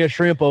 They'd bring me a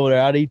shrimp over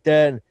there. I'd eat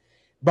that. And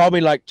brought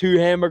me like 2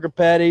 hamburger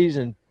patties,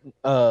 and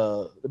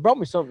they brought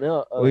me something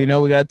else. Well, we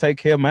gotta take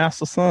care of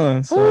Master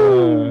Son.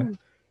 So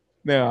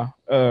yeah.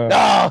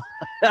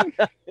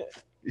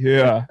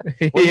 Yeah.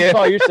 What do you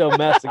call yourself,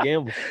 Master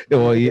Gamble?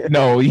 Well,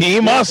 no, you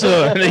ain't my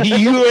son.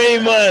 You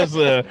ain't my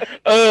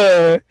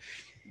son.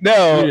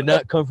 No, you did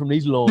not come from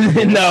these loans.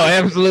 No,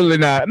 absolutely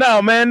not.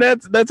 No, man,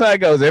 that's how it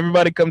goes.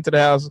 Everybody come to the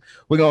house,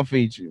 we're gonna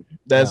feed you.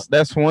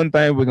 That's one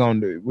thing we're gonna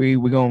do. We're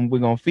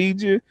gonna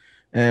feed you,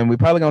 and we're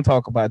probably gonna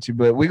talk about you,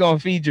 but we're gonna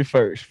feed you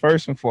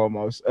first and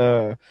foremost.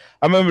 I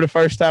remember the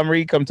first time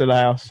Reed come to the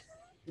house.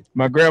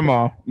 My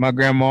grandma,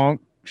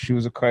 she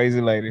was a crazy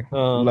lady.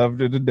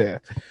 Loved her to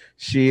death.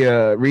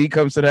 Reed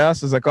comes to the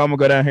house. Is like, oh, I'm gonna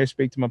go down here,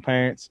 speak to my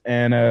parents,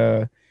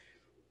 and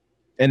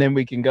then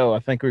we can go. I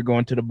think we're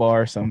going to the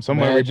bar or something.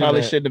 Somewhere we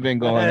probably shouldn't have been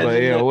going, but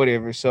yeah,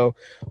 whatever. So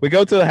we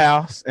go to the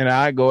house, and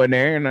I go in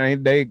there,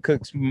 and they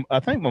cook.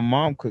 I think my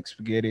mom cooked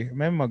spaghetti.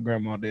 Maybe my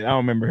grandma did. I don't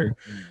remember her,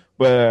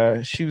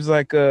 but she was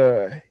like,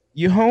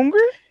 "You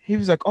hungry?" He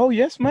was like, "Oh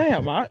yes,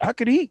 ma'am. I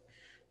could eat."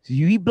 Do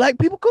you eat black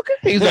people cooking?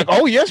 He was like,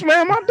 "Oh yes,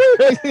 ma'am, I do."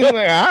 He was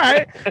like, "All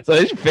right."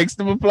 So she fixed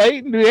him a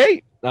plate and we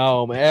ate.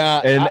 Oh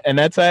man, and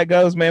that's how it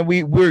goes, man.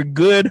 We're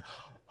good,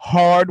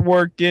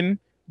 hardworking,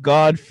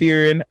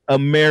 God-fearing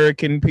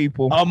American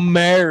people.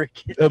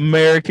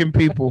 American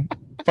people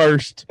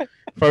first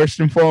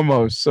and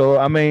foremost. So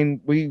I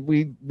mean,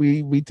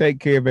 we take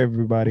care of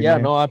everybody. Yeah,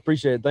 man. no, I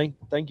appreciate it.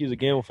 Thank you, the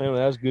Gamble family.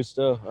 That's good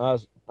stuff.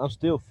 I'm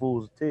still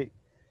full as a tick.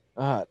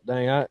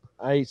 Dang, I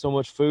ate so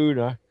much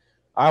food.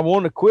 I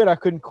wanted to quit. I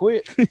couldn't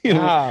quit. They ain't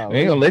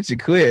gonna let you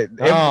quit.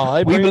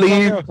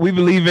 We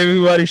believe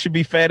everybody should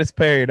be fat as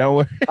Perry. Don't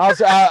worry. I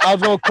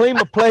was gonna clean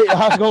my plate.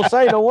 I was gonna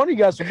say, no wonder you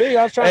guys so big.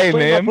 I was trying to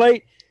clean my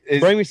plate.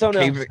 Bring me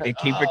something else.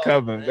 Keep it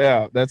coming.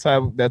 Yeah, that's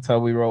how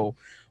we roll.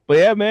 But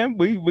yeah, man,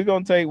 we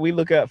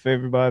look out for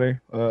everybody.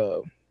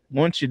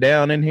 Once you're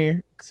down in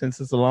here, since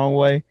it's a long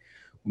way,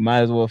 we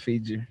might as well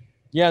feed you.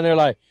 Yeah, and they're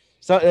like,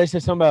 they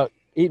said something about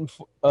eating.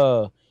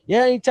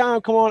 Yeah,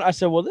 anytime, come on. I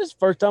said, well, this is the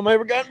first time I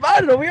ever got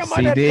invited over here.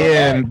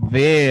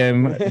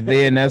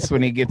 Then that's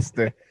when he gets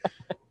to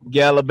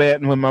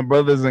gallivanting with my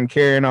brothers and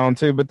carrying on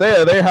too. But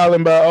they're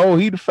hollering about, oh,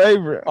 he the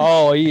favorite.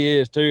 Oh, he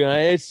is too.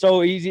 It's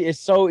so easy. It's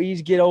so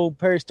easy to get old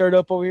Perry stirred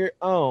up over here.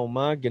 Oh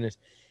my goodness.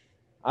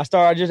 I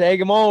just egg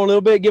him on a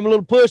little bit, give him a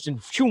little push,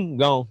 and shoom,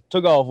 gone.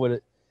 Took off with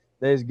it.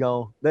 They's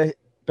gone.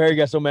 Perry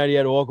got so mad he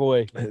had to walk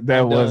away.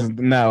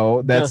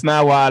 That's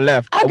not why I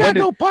left. I got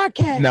no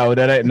podcast. No,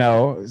 that ain't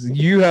no.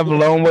 You have a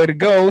long way to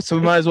go, so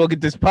we might as well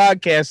get this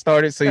podcast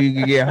started so you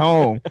can get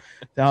home.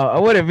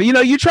 Whatever.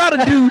 You try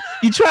to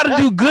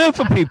do good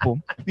for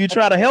people. You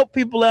try to help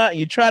people out and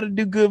you try to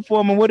do good for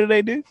them, and what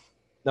do?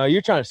 No,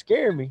 you're trying to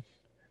scare me.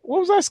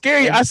 What was I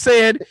scaring you? I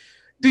said,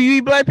 do you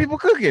eat black people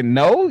cooking?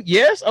 No.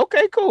 Yes.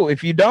 Okay, cool.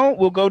 If you don't,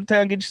 we'll go to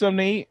town, get you something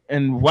to eat.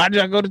 And why did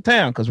I go to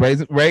town? Because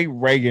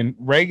Reagan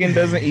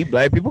doesn't eat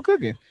black people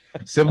cooking.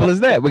 Simple as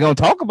that. We're going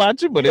to talk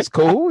about you, but it's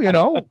cool,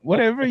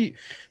 whatever.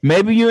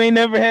 Maybe you ain't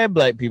never had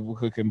black people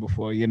cooking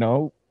before,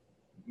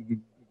 Maybe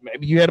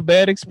you had a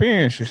bad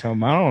experience or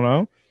something. I don't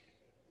know.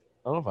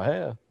 I don't know if I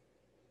have.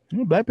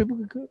 Black people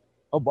can cook.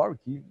 Oh,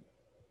 barbecue.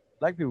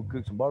 Black people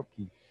cook some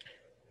barbecue.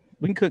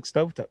 We can cook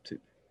stovetop too.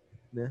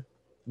 Yeah.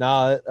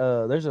 Nah,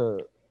 there's a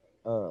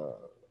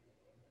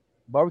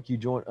barbecue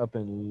joint up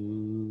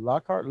in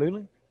Lockhart,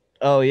 Luling.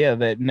 Oh yeah,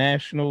 that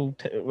national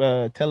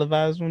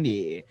televised one.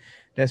 Yeah,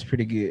 that's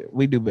pretty good.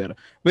 We do better,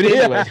 but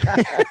anyway,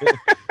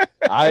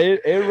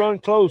 it run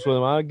close with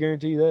them. I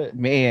guarantee that.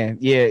 Man,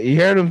 yeah, you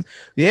heard them.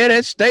 Yeah,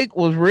 that steak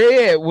was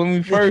red when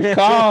we first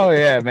called.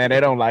 Yeah, man, they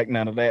don't like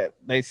none of that.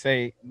 They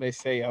say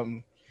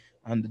I'm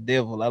the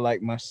devil. I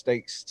like my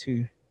steaks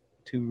too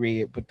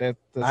red, but that's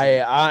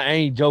I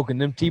ain't joking.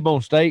 Them T-bone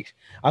steaks,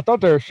 I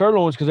thought they were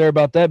sirloins because they're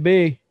about that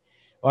big.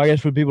 Well, I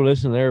guess for people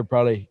listening, they're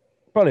probably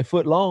a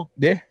foot long.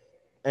 Yeah,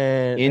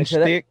 and inch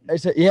thick. They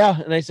said, yeah,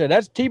 and they said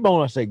that's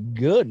T-bone. I said,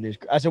 goodness.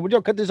 I said, would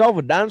y'all cut this off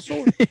with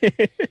dinosaurs?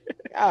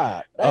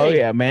 God, oh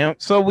yeah, man.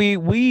 So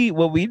we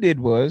what we did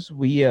was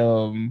we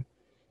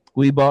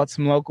bought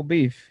some local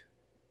beef.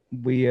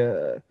 We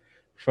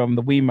from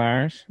the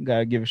Weimeyers.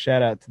 Gotta give a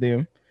shout out to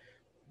them.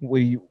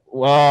 Okay.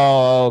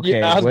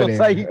 Yeah, I was gonna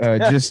say,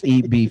 just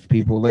eat beef,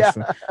 people.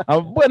 Listen. Yeah.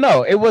 Well,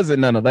 no, it wasn't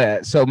none of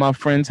that. So my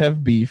friends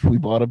have beef. We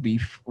bought a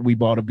beef. We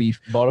bought some beef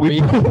from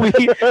them.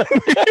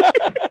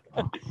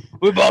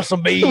 We bought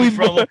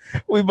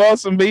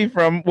some beef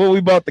from. Well,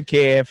 we bought the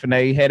calf, and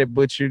they had it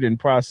butchered and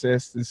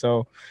processed, and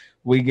so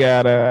we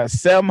got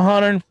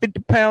 750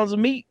 pounds of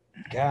meat.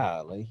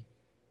 Golly,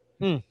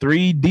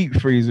 3 deep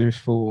freezers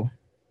full.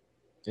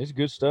 it's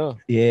good stuff.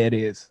 Yeah, it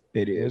is.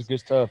 It It's is. good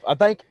stuff. I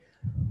think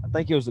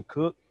it was the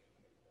cook,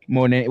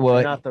 More than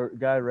well, not the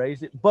guy who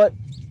raised it, but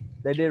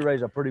they did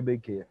raise a pretty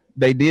big kid.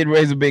 they did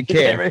raise a big They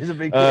cat. raised a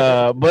big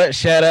kid. But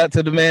shout out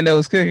to the man that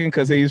was cooking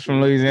because he's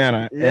from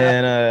Louisiana.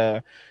 Yeah.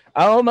 And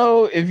I don't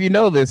know if you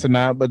know this or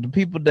not, but the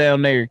people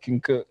down there can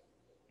cook.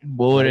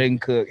 Boy, they can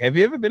cook. Have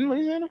you ever been to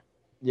Louisiana?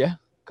 Yeah,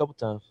 a couple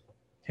times.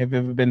 Have you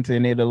ever been to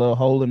any of the little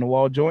hole in the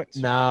wall joints?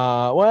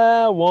 Nah,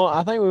 well, one.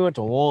 I think we went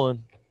to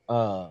one.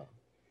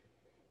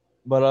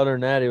 But other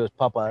than that, it was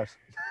Popeyes.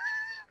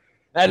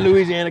 That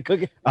Louisiana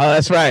cooking. Oh,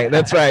 that's right.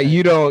 That's right.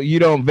 You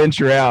don't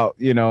venture out,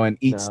 and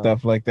eat No.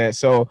 stuff like that.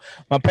 So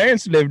my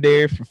parents lived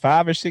there for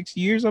 5 or 6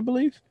 years, I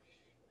believe.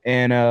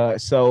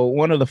 And so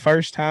one of the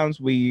first times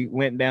we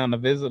went down to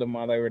visit them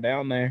while they were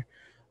down there,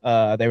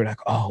 they were like,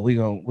 "Oh, we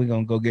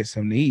gonna go get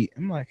something to eat."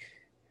 I'm like,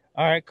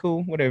 "All right,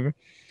 cool, whatever."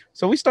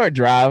 So we start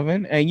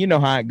driving, and you know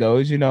how it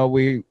goes.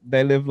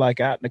 They live like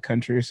out in the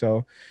country,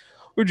 so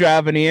we're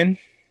driving in.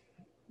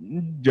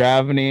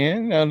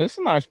 This is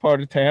a nice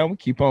part of town. We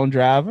keep on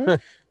driving.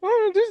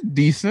 Oh, this is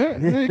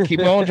decent. Keep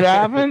on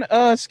driving.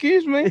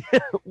 Excuse me.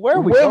 Where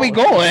are we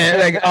going?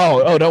 Like,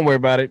 oh, don't worry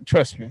about it.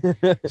 Trust me.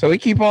 So we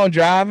keep on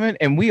driving,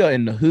 and we are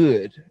in the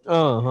hood.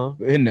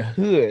 In the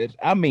hood.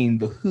 I mean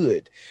the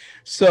hood.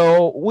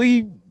 So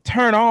we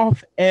turn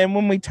off, and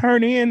when we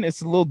turn in,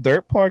 it's a little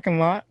dirt parking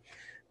lot.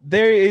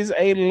 There is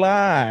a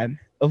line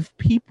of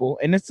people,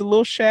 and it's a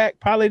little shack,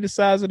 probably the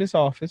size of this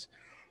office.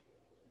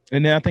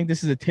 And then I think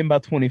this is a 10 by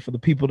 20 for the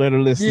people that are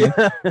listening.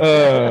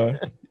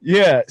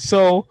 Yeah.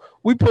 So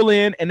we pull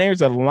in, and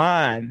there's a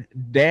line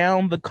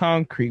down the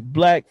concrete.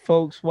 Black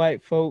folks,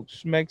 white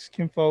folks,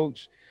 Mexican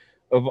folks,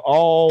 of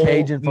all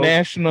Cajun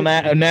folks.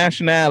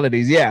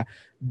 nationalities. Yeah.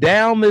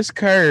 Down this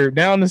curve,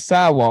 down the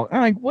sidewalk.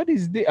 I'm like, what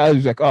is this? I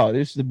was like, oh,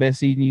 this is the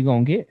best eating you're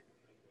going to get.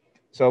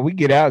 So we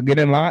get out, get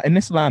in line, and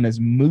this line is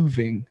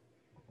moving.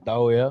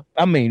 Oh, yeah.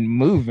 I mean,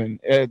 moving.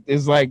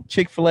 It's like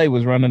Chick-fil-A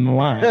was running the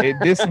line.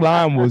 This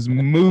line was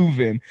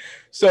moving.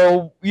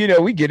 So,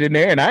 we get in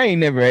there, and I ain't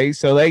never ate.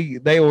 So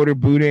they order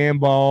boudin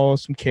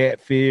balls, some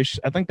catfish.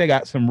 I think they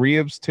got some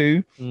ribs,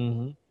 too.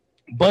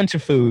 Mm-hmm. Bunch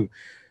of food.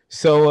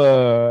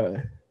 So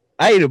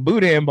I ate a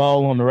boudin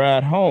ball on the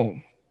ride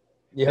home.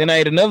 Yeah. Then I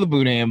ate another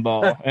boudin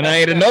ball, and I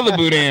ate another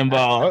boudin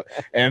ball.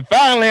 And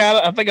finally,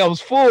 I think I was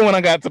full when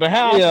I got to the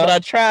house, Yeah. but I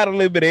tried a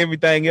little bit of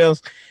everything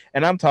else.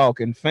 And I'm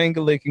talking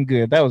finger licking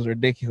good. That was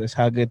ridiculous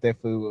how good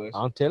that food was.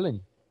 I'm telling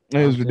you.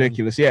 It was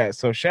ridiculous. Yeah.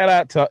 So shout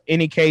out to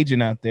any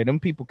Cajun out there. Them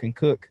people can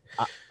cook.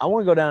 I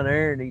want to go down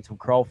there and eat some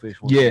crawfish.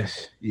 one day.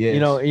 Yes. Yes.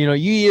 You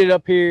eat it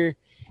up here,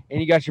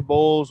 and you got your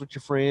bowls with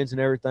your friends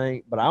and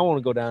everything. But I want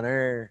to go down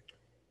there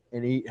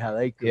and eat how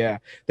they cook. Yeah.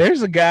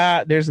 There's a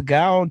guy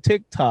on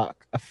TikTok.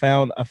 I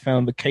found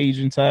the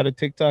Cajun side of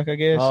TikTok, I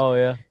guess. Oh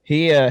yeah.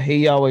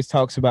 He always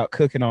talks about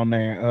cooking on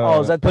there.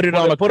 Is that put it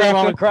on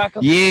a cracker?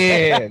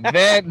 Yeah,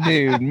 that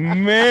dude,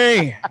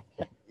 man.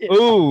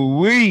 Ooh,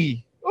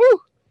 wee.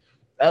 Ooh.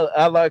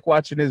 I like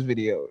watching his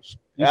videos.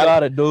 You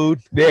got it,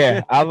 dude.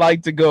 Yeah, I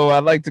like to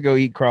go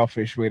eat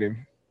crawfish with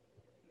him.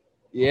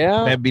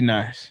 Yeah. That'd be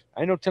nice.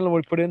 I ain't no telling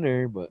what to put in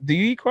there, but Do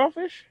you eat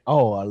crawfish?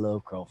 oh, I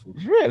love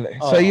crawfish. Really?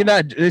 Oh. So you're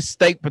not it's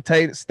steak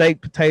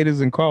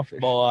potatoes and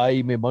crawfish. Boy, I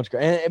eat me a bunch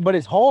of but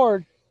it's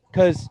hard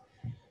because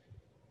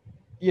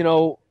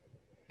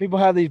people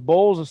have these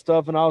bowls and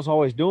stuff, and I was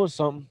always doing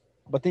something.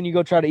 But then you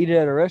go try to eat it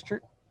at a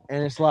restaurant,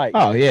 and it's like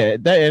Oh yeah,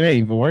 it ain't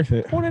even worth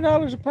it.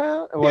 $20 a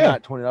pound. Well, Yeah.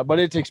 not $20, but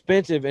it's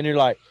expensive. And you're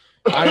like,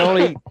 I can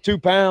only eat 2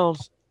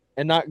 pounds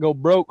and not go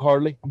broke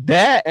hardly.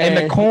 That and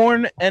the And-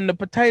 corn and the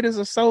potatoes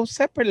are sold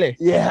separately.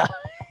 Yeah,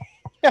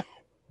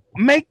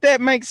 Make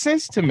that make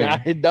sense to me.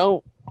 it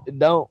don't. It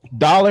don't.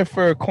 $1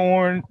 for a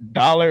corn,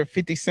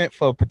 $1.50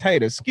 for a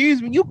potato. Excuse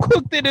me, you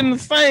cooked it in the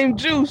same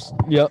juice.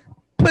 Yep.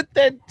 Put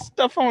that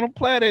stuff on a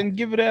platter and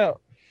give it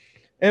out.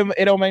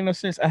 It don't make no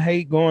sense. I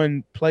hate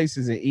going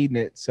places and eating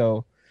it.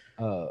 So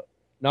OMG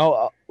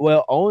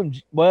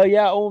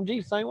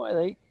same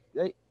way.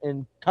 They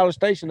in College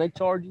Station they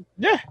charge you.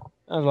 yeah,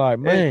 I was like,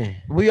 man,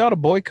 we ought to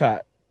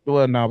boycott.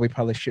 Well, no, we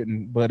probably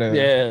shouldn't. But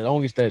yeah,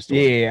 don't get that stuff.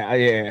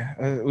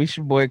 yeah. We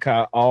should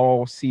boycott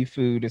all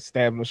seafood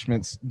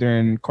establishments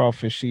during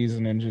crawfish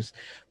season and just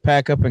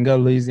pack up and go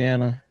to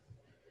Louisiana.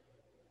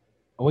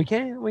 We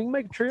can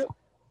make a trip.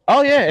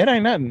 Oh yeah, it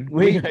ain't nothing.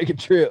 We can make a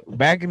trip.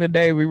 Back in the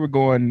day, we were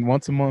going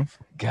once a month.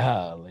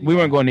 Golly, We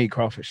weren't going to eat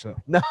crawfish though.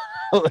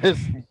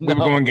 We were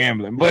going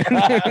gambling, but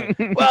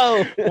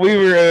Whoa. we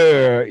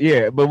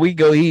were but we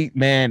go eat.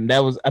 Man,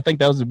 I think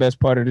that was the best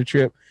part of the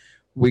trip.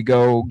 We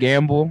go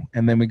gamble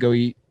and then we go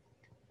eat.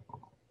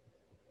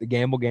 The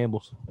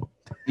gambles.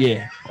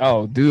 Yeah.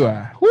 Oh, do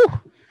I? Whew.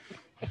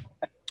 I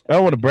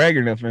don't want to brag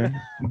or nothing,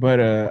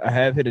 but I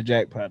have hit a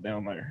jackpot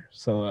down there.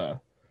 So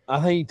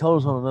I think you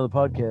told us on another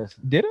podcast.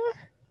 did I?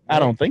 I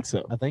don't think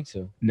so. I think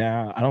so.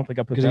 No, I don't think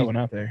I put 'Cause that he- one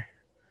out there.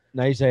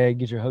 Now you say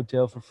get your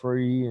hotel for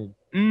free, and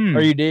Mm.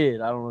 or you did.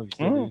 I don't know if you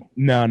still Oh.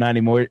 No, not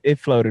anymore. It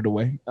floated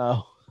away. did.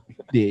 Oh,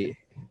 Yeah.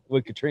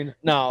 with Katrina?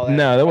 No,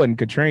 No, that wasn't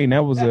Katrina.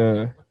 That was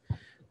a.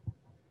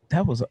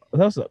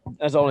 that's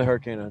the only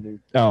hurricane I knew.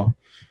 Oh,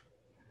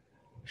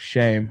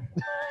 shame.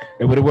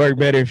 It would have worked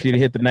better if you'd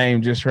hit the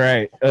name just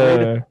right.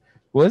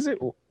 Was it?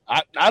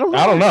 I don't know.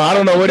 I don't know. I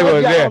don't know what it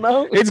was. I Yeah, don't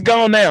know. it's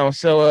gone now.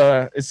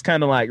 So it's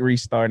kind of like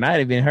restarting. I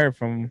hadn't even heard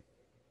from.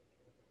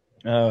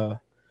 But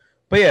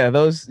yeah,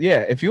 those.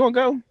 Yeah, if you want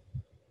to go.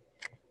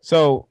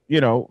 So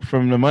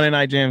from the Monday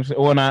Night Jam,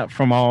 well, not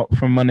from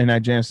Monday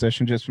Night Jam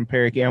session, just from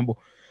Perry Campbell.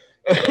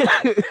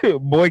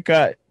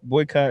 boycott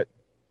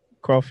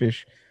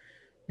crawfish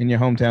in your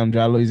hometown,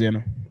 John,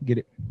 Louisiana. Get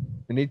it?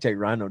 We need to take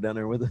Rhino down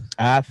there with us.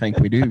 I think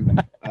we do.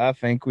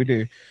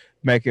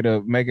 Make it a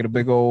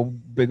big old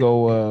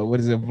what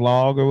is it,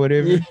 vlog or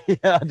whatever?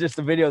 Yeah, just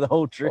a video of the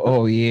whole trip.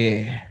 Oh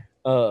yeah.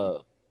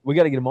 We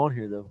got to get him on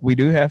here though. We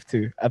do have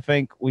to. I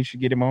think we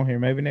should get him on here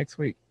maybe next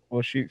week.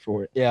 We'll shoot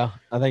for it. Yeah,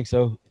 I think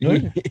so. Yeah.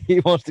 He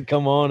wants to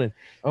come on, and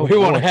Oh, we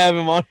want to boy. have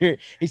him on here.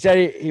 He said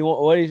he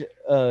told me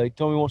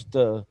he wants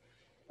to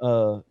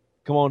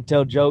come on and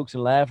tell jokes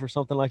and laugh or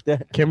something like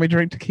that. Can we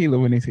drink tequila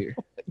when he's here?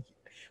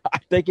 I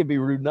think it'd be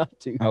rude not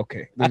to.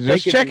 Okay. I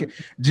Just think check it'd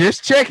it.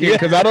 Just check it,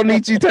 because I don't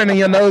need you turning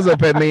your nose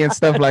up at me and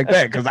stuff like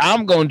that, because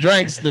I'm going to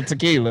drink the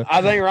tequila.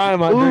 I think Ryan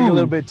might drink a Ooh.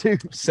 little bit too.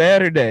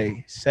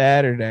 Saturday,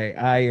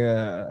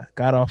 I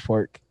got off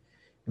work.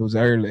 It was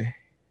early.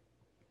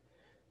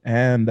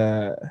 And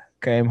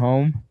came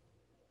home.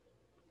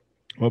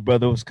 My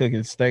brother was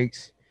cooking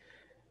steaks.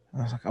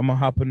 I was like, I'm going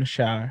to hop in the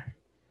shower.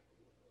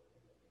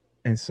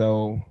 And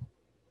so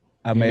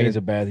I made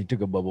a bath. He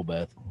took a bubble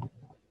bath.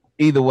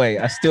 either way,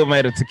 I still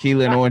made a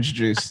tequila and orange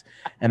juice,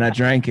 and I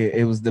drank it.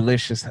 It was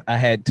delicious. I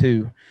had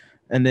two.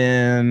 And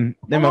then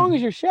How long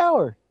is your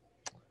shower?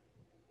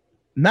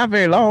 not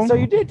very long. So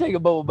you did take a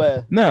bubble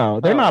bath. No,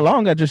 they're Oh. not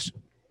long.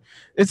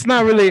 It's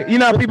not really,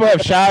 how people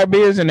have shower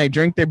beers and they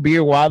drink their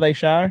beer while they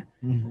shower.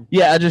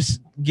 Yeah, I just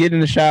get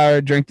in the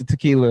shower, drink the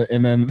tequila,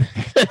 and then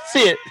that's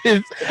it.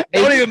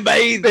 Don't even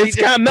bathe. It's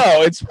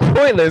it's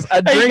pointless. I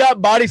He drink.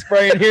 got body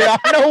spray in here.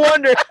 No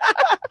wonder.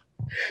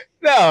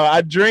 No,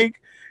 I drink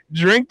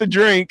the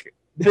drink,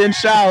 then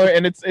shower,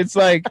 and it's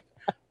like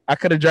I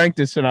could have drank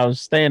this when I was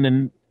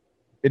standing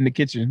in the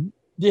kitchen.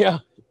 Yeah,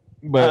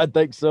 I But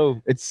think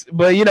so.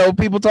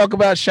 people talk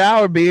about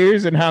shower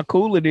beers and how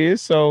cool it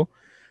is, so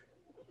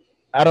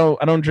I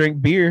don't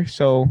drink beer,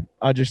 so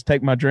I just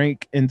take my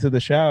drink into the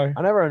shower.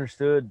 I never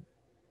understood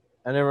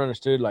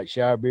like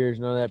shower beers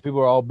and all that. People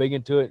are all big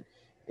into it.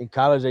 In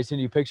college, they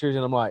send you pictures,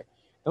 and I'm like,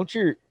 don't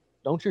your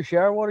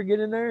shower water get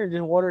in there and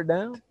just water it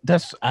down?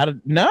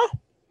 No,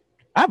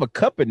 I have a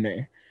cup in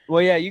there.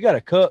 Well, yeah, you got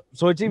a cup,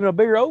 so it's even a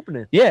bigger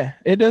opening. Yeah,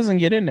 it doesn't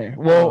get in there.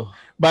 Well, Oh,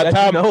 by the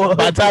that you know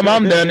of. time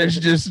I'm done,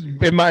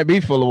 it might be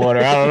full of water.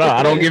 I don't know.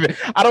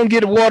 I don't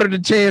give water the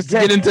chance to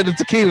get into the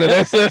tequila.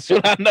 That's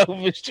what I know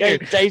for sure.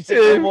 can't taste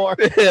it anymore.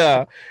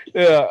 Yeah.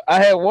 I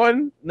had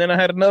one, then I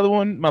had another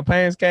one. My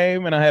parents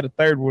came, and I had a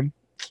third one.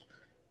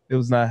 It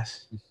was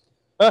nice.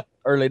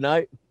 Early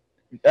night.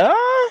 I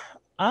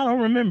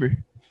don't remember.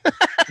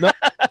 No.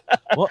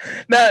 What?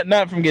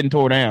 Not from getting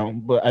tore down,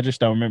 but I just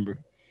don't remember.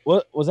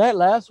 What was that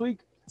last week?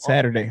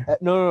 Saturday.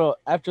 No.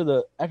 After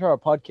our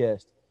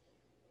podcast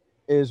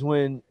is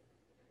when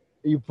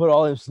you put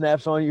all them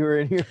snaps on. You were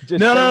in here.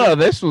 Just No.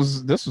 This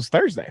was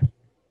Thursday.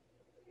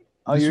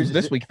 Oh, This you're was just,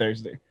 this week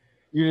Thursday.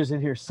 You're just in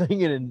here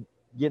singing and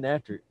getting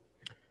after it.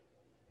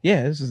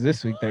 Yeah, this is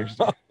this week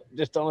Thursday.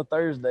 Just on a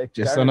Thursday.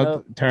 Just Turn on it a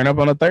up. turn up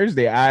on a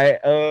Thursday.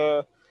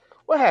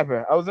 What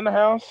happened? I was in the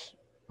house.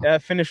 I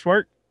finished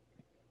work.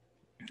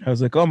 I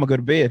was like, oh, I'm gonna go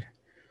to bed.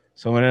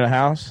 So I went in the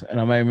house and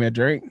I made me a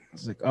drink. I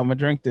was like, oh, I'm gonna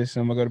drink this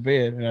and I'm gonna go to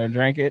bed. And I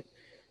drank it.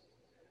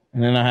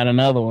 And then I had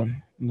another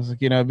one. And I was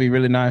like, it'd be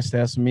really nice to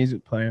have some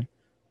music playing.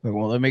 Like,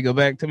 well, let me go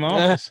back to my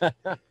office. So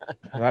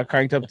I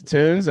cranked up the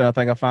tunes and I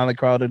think I finally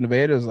crawled into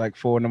bed. It was like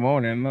 4 a.m.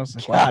 And I was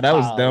like, wow, that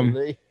was dumb.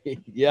 Golly.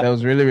 Yeah. That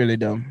was really, really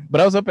dumb.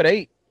 But I was up at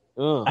 8.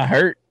 I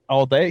hurt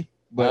all day, I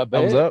but I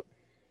was bet. up.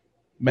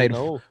 Made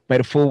No,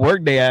 a full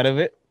work day out of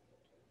it.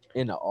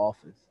 in the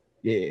office.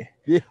 Yeah.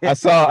 Yeah. I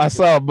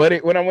saw a buddy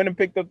when I went and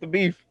picked up the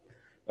beef.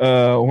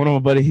 One of my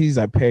buddies, he's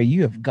like, Perry,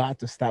 you have got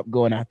to stop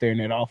going out there in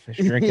that office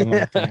drinking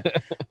like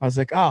that. I was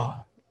like, oh,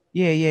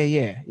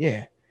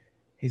 yeah.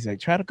 He's like,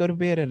 try to go to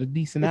bed at a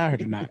decent hour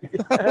tonight.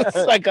 It's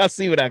like, I'll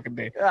see what I can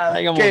do. I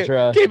think I'm gonna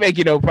try. Can't make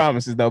you no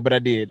promises though, but I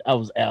did. I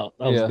was out.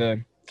 I was Yeah.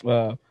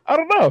 done. I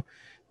don't know.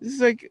 This is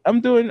like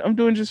I'm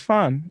doing just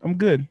fine. I'm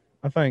good.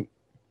 I think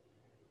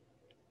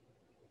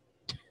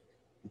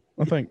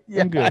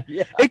I'm good.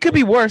 Yeah. It could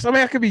be worse. I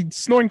mean, I could be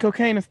snorting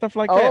cocaine and stuff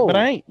like that, but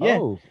I ain't. Yeah,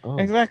 Oh.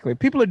 exactly.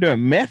 People are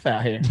doing meth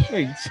out here.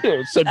 Hey,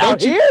 so don't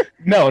Out you? here?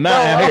 No, not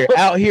out here.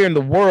 Out here in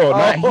the world,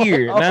 not Oh,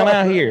 here. Not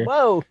out here.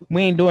 Whoa.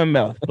 We ain't doing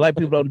meth. Black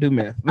people don't do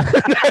meth.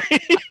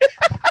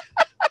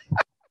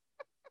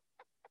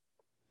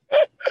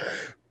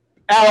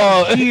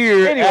 out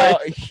here, Anyway.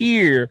 out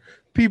here,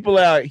 people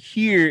out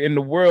here in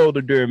the world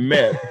are doing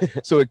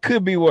meth, so it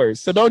could be worse.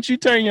 So don't you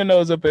turn your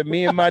nose up at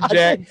me and my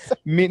Jack.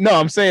 No,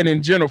 I'm saying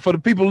in general, for the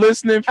people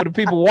listening, for the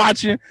people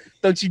watching,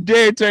 don't you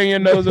dare turn your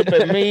nose up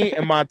at me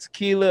and my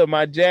tequila, and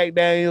my Jack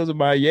Daniels, and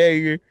my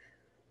Jaeger,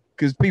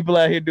 because people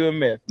out here doing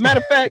meth. Matter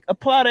of fact,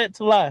 apply that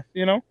to life.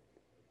 You know,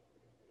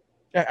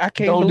 I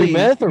can't Don't believe do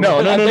meth or no.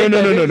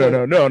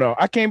 what?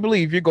 I can't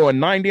believe you're going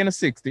 90 and a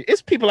 60.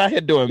 It's people out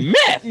here doing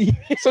meth.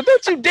 So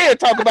don't you dare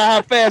talk about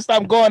how fast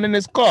I'm going in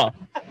this car.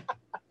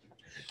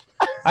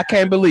 I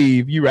can't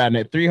believe you riding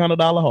that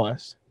 $300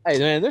 horse. Hey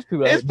man, there's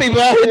people. There's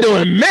people out here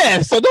doing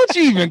meth. So don't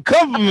you even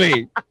come for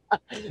me.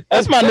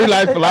 That's my new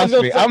life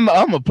philosophy. I'm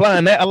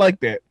applying that. I like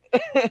that.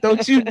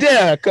 Don't you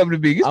dare come to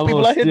me. There's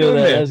people out here doing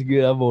that. meth. That's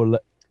good. I'm gonna.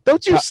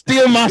 Don't you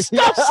steal my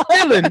stuff. Stop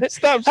stealing my there's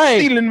stuff.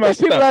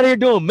 people out here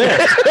doing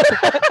meth.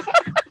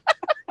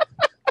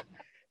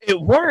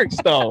 It works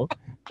though.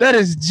 That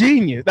is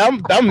genius.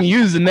 I'm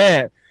using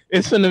that.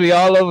 It's gonna be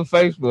all over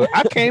Facebook.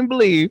 I can't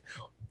believe.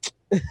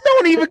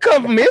 Don't even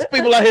come for me. It's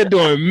people out here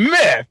doing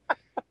meth.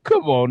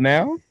 Come on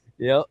now.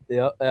 Yep.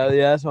 Yeah.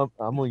 That's what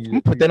I'm gonna use. I'm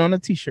gonna put that on a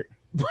t-shirt.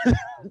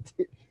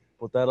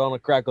 Put that on a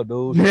crackle,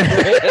 dude.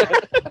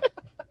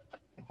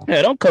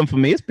 Yeah, don't come for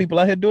me. It's people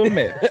out here doing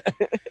meth.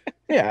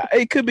 Yeah,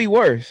 it could be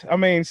worse. I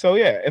mean, so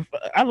yeah, if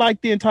I like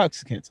the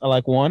intoxicants. I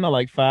like 1, I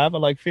like 5, I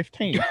like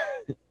 15.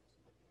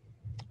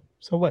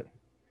 So what?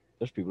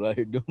 There's people out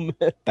here doing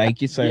meth.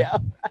 Thank you, sir. Yeah.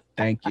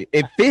 Thank you.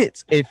 It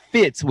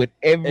fits with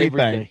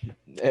everything.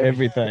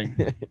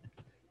 Everything.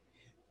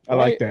 I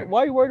like that.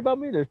 Why are you worried about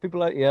me? There's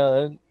people like,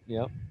 yeah,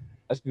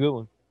 that's a good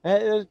one.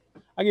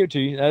 I give it to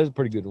you. That is a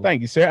pretty good one.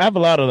 Thank you, sir. I have a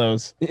lot of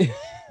those.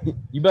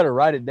 You better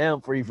write it down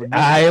before you forget.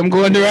 I am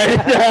going to write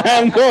it down.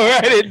 I'm going to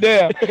write it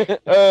down.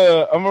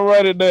 I'm going to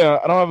write it down.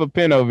 I don't have a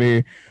pen over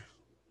here.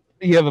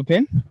 You have a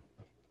pen?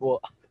 Well,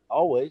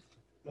 always.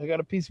 I got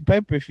a piece of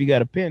paper if you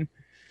got a pen.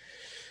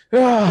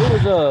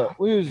 What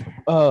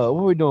were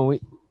we doing?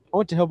 I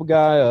went to help a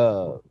guy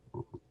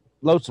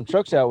load some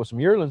trucks out with some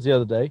yearlings the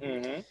other day.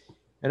 Mm-hmm.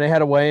 And they had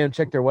to weigh and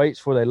check their weights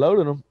before they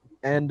loaded them.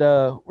 And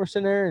we're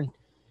sitting there, and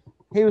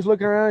he was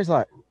looking around. He's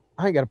like,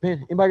 I ain't got a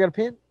pen. Anybody got a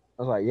pen?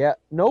 I was like, yeah.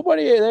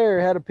 Nobody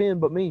there had a pen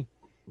but me.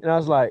 And I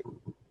was like,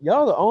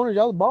 y'all the owners,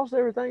 y'all the boss of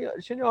everything.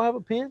 Shouldn't y'all have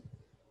a pen?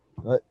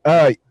 But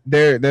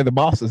they're the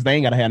bosses. They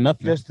ain't gotta have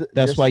nothing.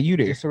 That's why you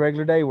there. Just a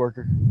regular day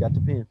worker got the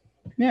pen.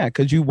 Yeah,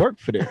 because you work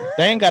for them.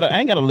 I ain't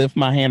gotta lift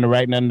my hand to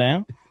write nothing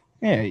down.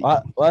 Yeah.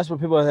 Well, that's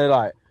what people say,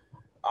 like,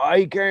 oh,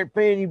 you carrying a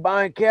pen, you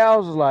buying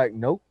cows? It's like,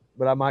 nope,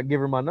 but I might give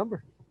her my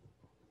number.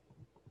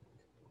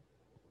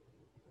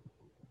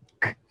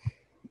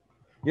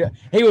 Yeah,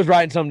 he was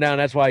writing something down.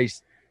 That's why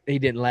he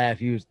didn't laugh.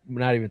 He was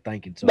not even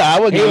thinking. So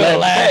I wasn't gonna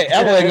laugh.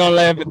 I wasn't gonna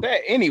laugh at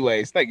that.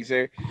 Anyways, thank you,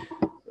 sir.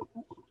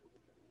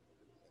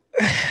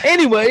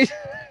 Anyways,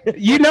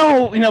 you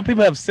know,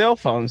 people have cell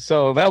phones,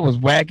 so that was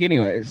whack.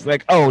 Anyways,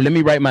 like, oh, let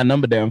me write my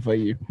number down for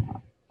you.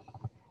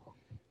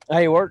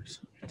 Hey, it works.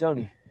 I'm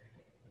telling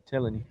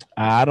you.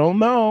 I don't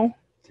know.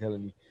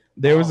 Telling you.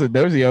 There was a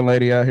young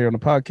lady out here on the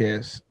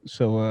podcast.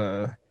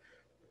 So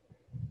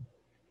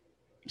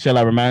shall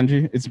I remind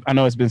you? I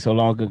know it's been so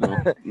long ago.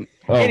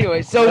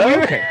 Anyway, so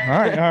okay. All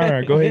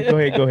right. Go ahead.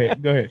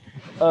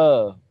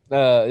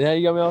 Yeah,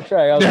 you got me on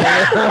track.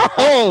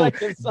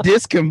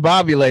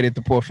 Discombobulated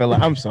the poor fella.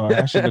 I'm sorry.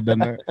 I should have done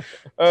that.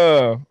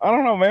 I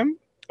don't know, man.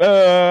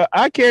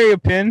 I carry a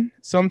pen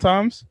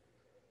sometimes.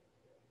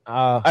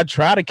 I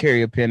try to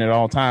carry a pen at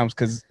all times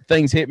because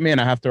things hit me and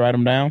I have to write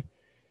them down.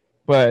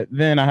 But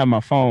then I have my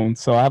phone,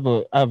 so I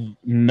have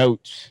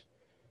notes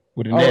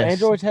with an S.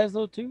 Android has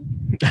those too?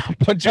 I'll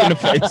punch you in the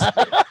face.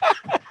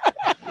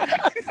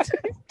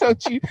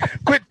 Don't you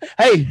quit?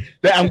 Hey,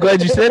 I'm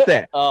glad you said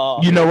that.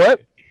 You know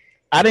what?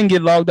 I didn't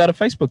get logged out of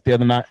Facebook the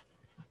other night.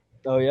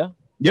 Oh yeah.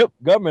 Yep.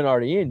 Government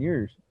already in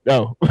yours.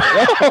 Oh.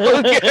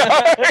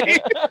 Okay.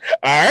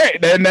 All right,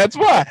 then that's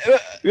why.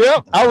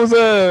 Yep. I was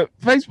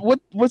Facebook.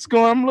 What's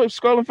going on? I'm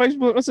scrolling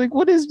Facebook. I was like,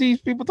 what is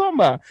these people talking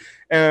about?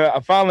 And I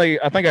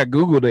think I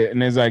Googled it,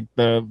 and it's like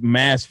the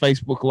mass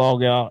Facebook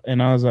log out,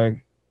 and I was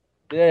like,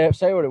 did they have to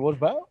say what it was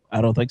about?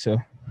 I don't think so.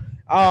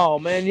 Oh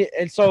man,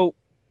 and so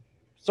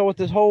with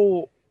this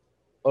whole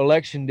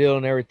election deal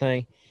and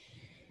everything,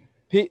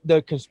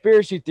 the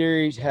conspiracy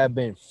theories have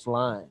been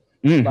flying.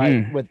 Mm-hmm.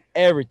 Like with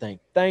everything,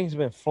 things have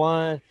been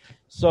flying.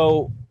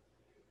 So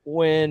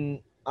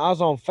when I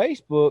was on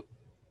Facebook,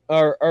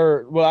 I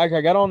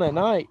got on that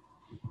night,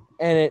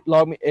 and it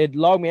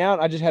logged me out.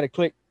 I just had to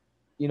click,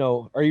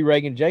 are you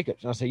Reagan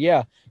Jacobs? And I said,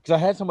 yeah, because I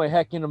had somebody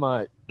hack into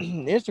my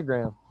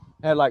Instagram,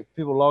 had like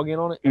people log in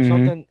on it or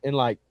something in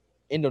like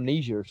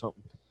Indonesia or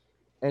something,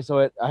 and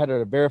so I had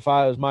to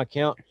verify it was my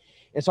account,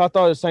 and so I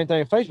thought it was the same thing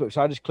on Facebook.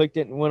 So I just clicked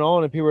it and went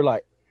on, and people were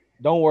like,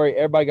 don't worry,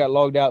 everybody got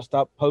logged out.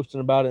 Stop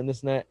posting about it and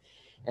this and that.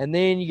 And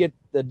then you get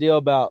the deal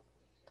about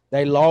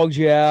they logged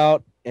you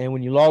out, and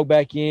when you log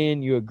back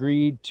in, you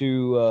agreed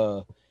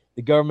to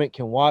the government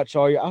can watch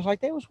all your. I was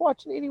like, they was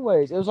watching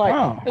anyways. It was like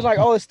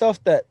all this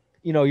stuff that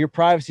your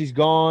privacy's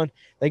gone.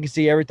 They can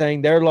see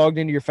everything. They're logged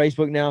into your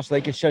Facebook now, so they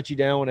can shut you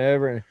down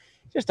whenever. And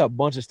just a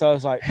bunch of stuff.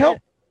 It's like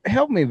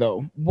help me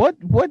though.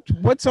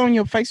 What's on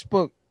your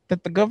Facebook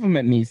that the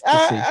government needs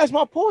to see? That's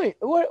my point.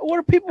 What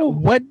are people?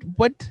 What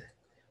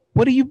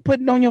are you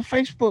putting on your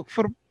Facebook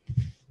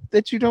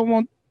that you don't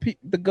want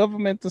the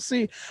government to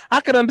see?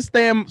 I could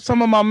understand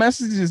some of my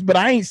messages, but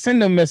I ain't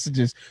send them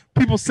messages.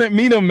 People sent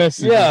me them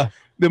messages. Yeah.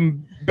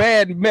 Them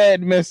bad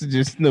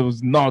messages.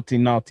 Those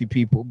naughty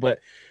people. But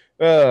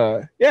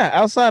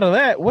outside of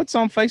that, what's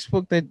on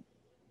Facebook that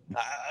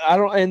I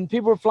don't? And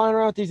people are flying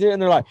around with these,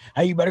 and they're like,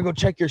 "Hey, you better go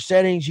check your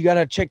settings. You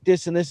gotta check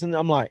this and this." And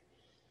I'm like,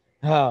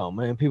 "Oh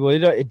man, people,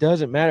 it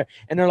doesn't matter."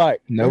 And they're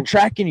like, "They're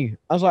tracking you."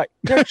 I was like,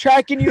 "They're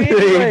tracking you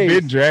anyways.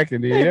 They've been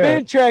tracking you. They've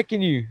been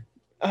tracking you."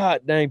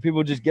 Dang,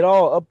 people just get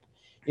all up.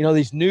 You know,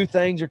 these new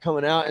things are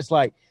coming out. It's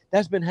like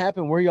that's been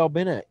happening. Where y'all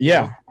been at?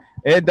 Yeah.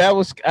 That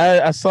was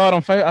I saw it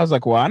on Facebook. I was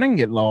like, well, I didn't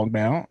get logged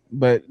out.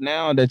 But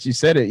now that you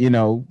said it, you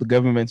know, the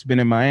government's been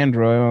in my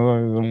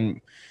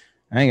Android.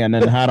 I ain't got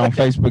nothing to hide on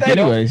Facebook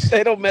anyways.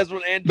 They don't mess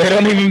with Android.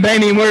 They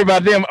ain't even worry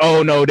about them.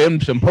 Oh no, them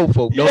some po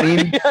folk. Don't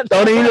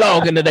even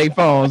log into their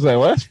phones. Like,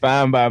 well, that's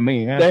fine by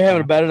me. They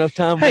having a bad enough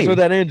time with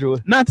that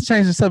Android. Not to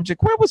change the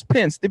subject. Where was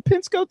Pence? Did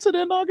Pence go to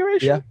the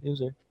inauguration? Yeah, he was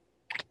there.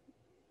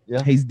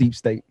 Yeah. He's deep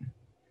state.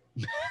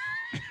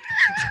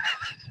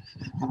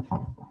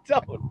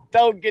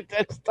 Don't get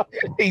that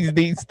started. He's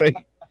deep state.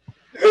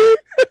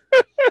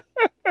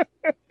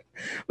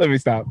 Let me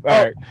stop.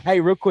 All right.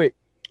 Hey, real quick.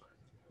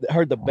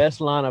 Heard the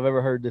best line I've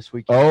ever heard this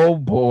week. Oh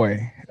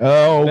boy.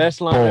 Oh, best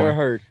line I've ever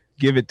heard.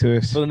 Give it to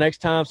us. So the next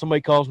time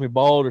somebody calls me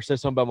bald or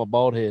says something about my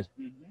bald head,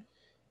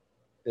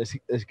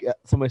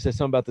 somebody says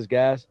something about this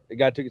guy's. The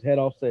guy took his head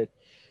off, said,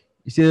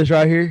 "You see this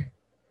right here?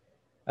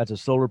 That's a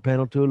solar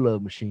panel to a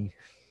love machine.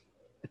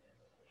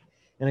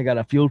 And I got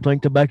a fuel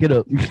tank to back it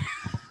up."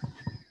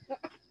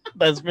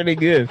 That's pretty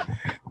good.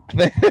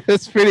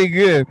 That's pretty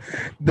good.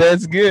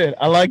 That's good.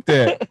 I like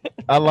that.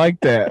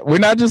 We're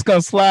not just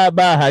gonna slide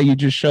by how you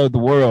just showed the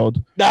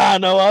world. Nah,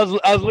 no. I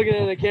was looking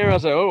at the camera. I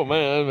said, "Oh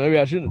man, maybe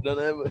I shouldn't have done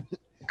that."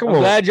 But I'm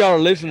glad y'all are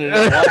listening.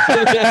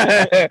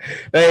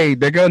 Hey,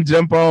 they're gonna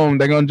jump on.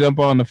 They're gonna jump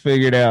on to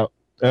figure it out.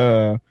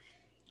 I'm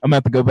gonna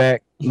have to go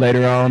back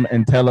later on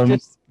and tell them.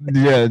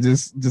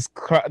 Just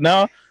cry.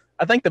 No.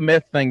 I think the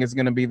meth thing is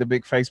going to be the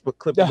big Facebook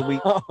clip of the week.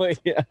 Oh,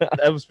 yeah.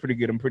 That was pretty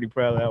good. I'm pretty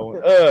proud of that one.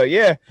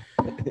 Yeah.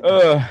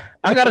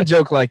 I got a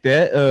joke like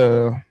that.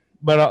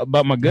 But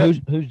about my gut.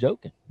 Who's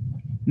joking?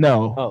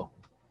 No.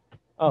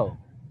 Oh.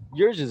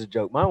 Yours is a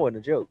joke. Mine wasn't a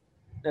joke.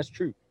 That's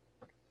true.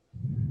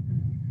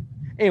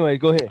 Anyway,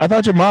 go ahead. I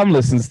thought your mom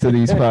listens to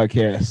these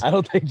podcasts. I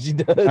don't think she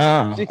does.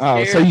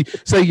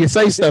 So you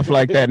say stuff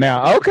like that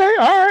now. Okay.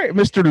 All right.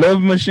 Mr.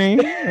 Love Machine.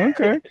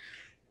 Okay.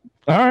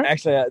 All right.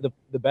 Actually,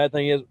 the bad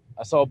thing is,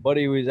 I saw a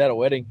buddy who was at a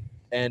wedding,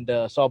 and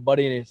saw a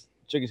buddy and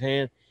shook his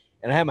hand,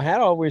 and I had my hat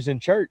off. We was in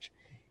church,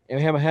 and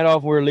we had my hat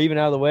off. And we were leaving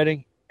out of the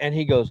wedding, and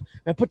he goes,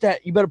 "Man,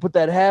 you better put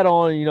that hat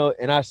on," you know.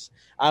 And I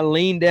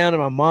leaned down,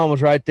 and my mom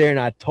was right there, and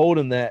I told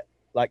him that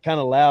like kind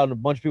of loud, and a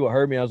bunch of people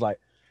heard me. I was like,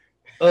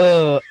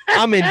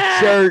 I'm in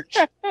church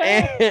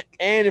and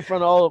in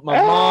front of all of my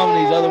mom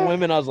and these other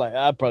women. I was like,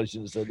 I probably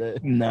shouldn't have said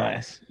that.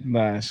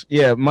 Nice.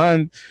 Yeah,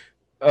 mine.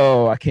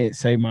 Oh, I can't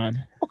say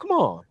mine. Oh, come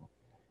on.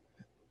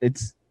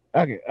 It's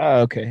okay.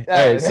 Okay.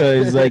 All right. So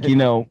it's like, you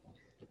know,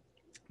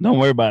 don't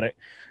worry about it.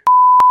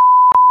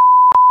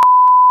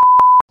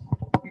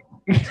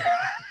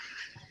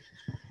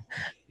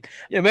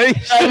 Yeah, maybe.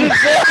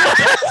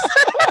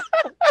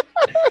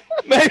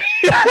 Maybe.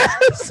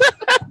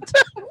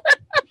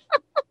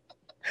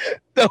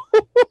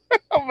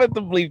 I'm about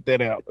to bleep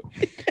that out.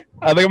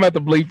 I think I'm about to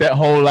bleep that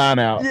whole line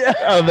out. Yeah.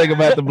 I think I'm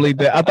about to bleep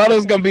that. I thought it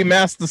was gonna be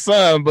Master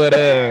Son, but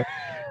I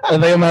think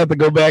I'm gonna have to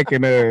go back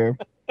and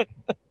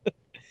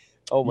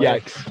Oh my!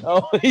 Yikes.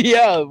 Oh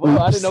yeah. Well,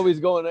 I didn't know he was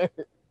going there.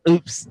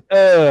 Oops.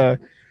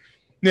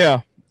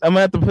 Yeah. I'm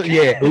gonna have to put.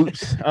 Yeah.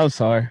 Oops. I'm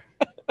sorry.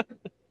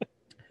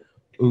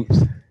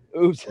 Oops.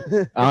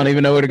 I don't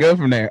even know where to go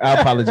from there.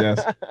 I apologize.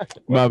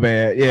 My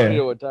bad. Yeah. I don't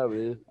know what time it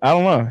is. I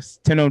don't know.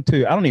 It's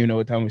 10:02. I don't even know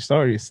what time we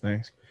started these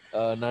things.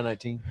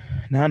 9:19.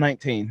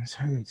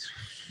 9:19.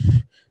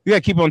 You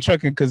gotta keep on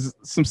trucking because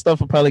some stuff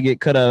will probably get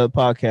cut out of the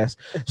podcast.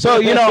 So,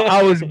 you know,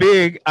 I was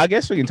big. I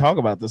guess we can talk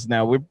about this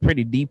now. We're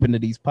pretty deep into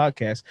these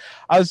podcasts.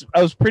 I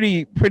was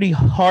pretty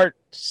hard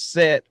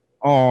set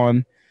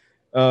on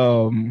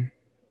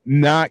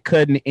not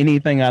cutting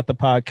anything out the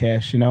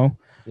podcast, you know.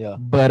 Yeah.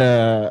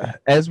 But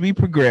as we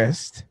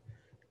progressed,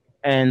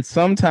 and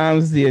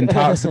sometimes the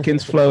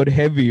intoxicants flowed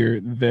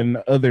heavier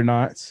than other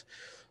knots.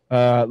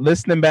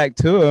 Listening back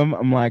to them,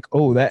 I'm like,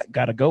 oh, that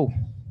gotta go.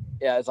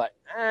 Yeah, it's like,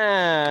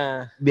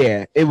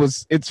 Yeah,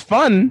 it's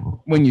fun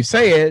when you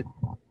say it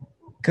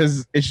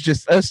because it's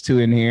just us two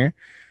in here.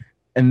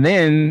 And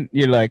then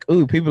you're like,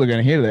 ooh, people are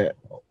gonna hear that.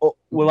 Oh,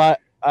 well,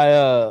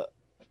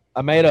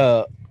 I made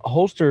a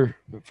holster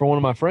for one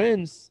of my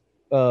friends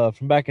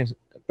from back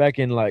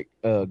in like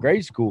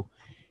grade school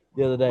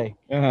the other day.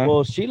 Uh-huh.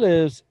 Well, she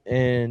lives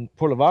in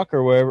Port Lavaca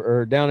or wherever,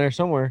 or down there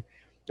somewhere,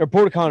 or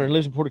Port O'Connor,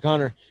 lives in Port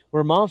O'Connor,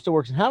 where her mom still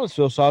works in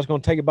Hallettsville. So I was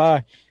going to take it by.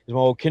 As my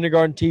old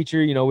kindergarten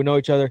teacher, you know, we know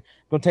each other.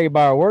 Going to take it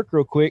by our work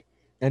real quick.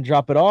 and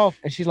drop it off.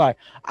 And she's like,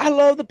 I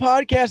love the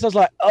podcast. I was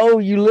like, oh,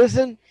 you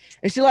listen?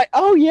 And she's like,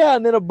 oh, yeah.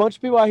 And then a bunch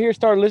of people out here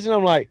started listening.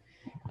 I'm like,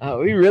 oh,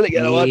 we really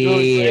got to watch what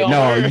we say on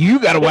no, there. you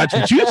got to watch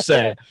what you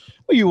say.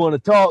 Well, you want to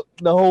talk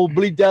the whole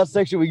bleeped out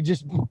section? We can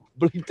just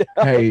bleeped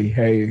out.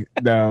 Hey,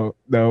 no.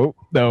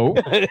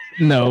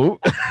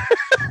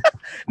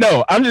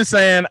 No, I'm just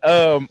saying,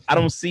 I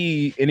don't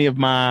see any of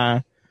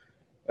my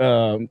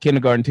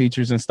kindergarten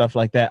teachers and stuff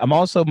like that. I'm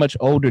also much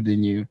older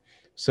than you.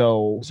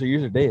 So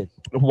yours are dead.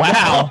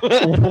 wow.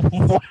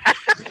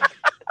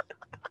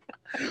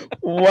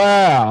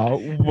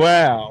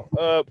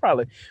 wow.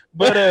 Probably.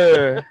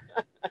 But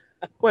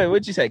wait,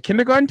 what'd you say?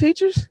 Kindergarten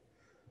teachers?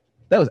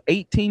 That was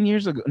 18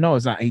 years ago. No,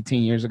 it's not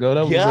 18 years ago.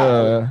 That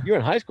was you were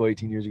in high school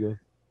 18 years ago.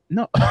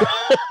 no.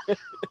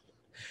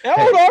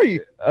 How old are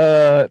you?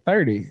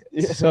 30.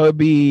 Yeah. So it'd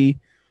be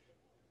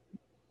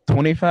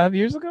 25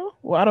 years ago?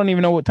 Well, I don't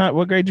even know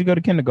what grade you go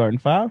to kindergarten.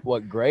 5?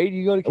 What grade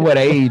you go to? What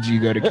age you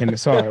go to kindergarten?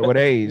 Sorry, what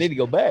You need age? to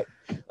go back.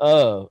 I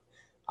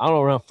don't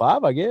know, around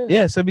 5, I guess.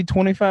 Yeah, so it'd be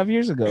 25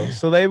 years ago.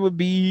 So they would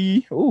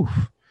be, I don't Oof.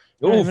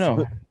 even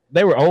know.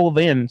 They were old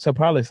then, so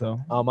probably so.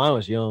 Oh, mine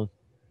was young.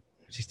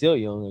 She's still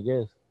young, I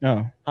guess.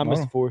 No. Hi,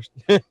 Mr. Forrest.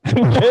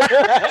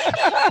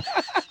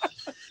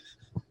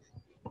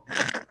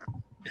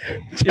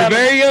 You're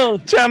very young.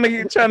 trying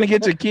to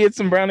get your kids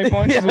some brownie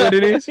points is what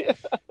it is.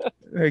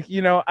 Like,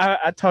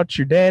 I taught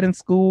your dad in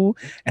school,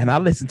 and I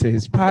listened to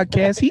his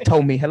podcast. He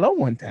told me hello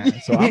one time,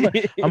 so I'm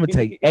gonna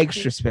take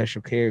extra special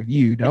care of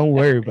you. Don't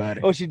worry about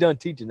it. Oh, she's done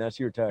teaching now.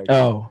 She retired.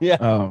 Oh, Yeah.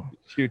 Oh,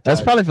 She retired.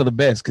 that's probably for the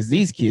best because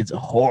these kids are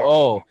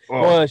horrible.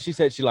 Oh, well, she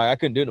said I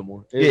couldn't do no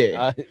more.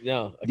 Yeah. I couldn't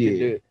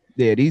do it.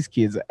 Yeah, these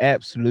kids are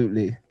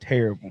absolutely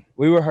terrible.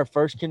 We were her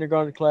first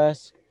kindergarten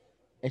class,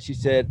 and she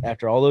said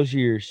after all those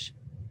years,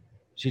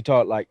 she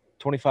taught like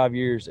 25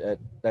 years at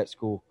that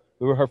school.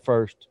 We were her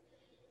first.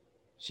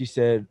 She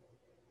said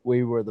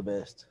we were the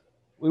best.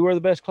 We were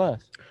the best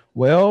class.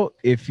 Well,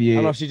 if I don't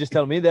know you if she's just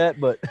telling me that,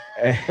 but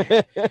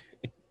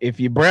if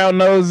you brown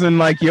nosing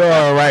like you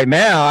are right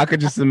now, I could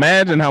just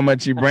imagine how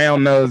much you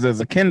brown nose as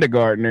a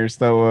kindergartner.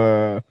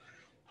 So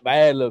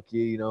bad look,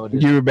 you know.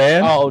 Just, you were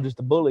bad. just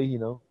a bully, you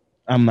know.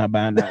 I'm not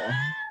buying that one.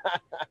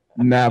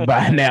 Not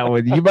buying that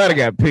one. You might have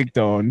got picked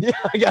on. Yeah,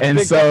 I got And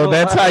picked so up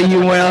that's on how mine. you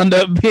wound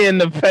up being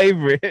the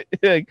favorite.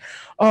 Like,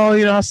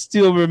 I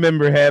still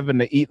remember having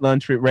to eat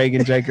lunch with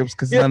Reagan Jacobs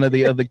because none of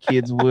the other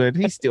kids would.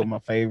 He's still my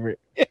favorite.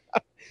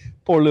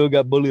 Poor Lil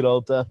got bullied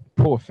all the time.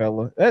 Poor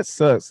fella. That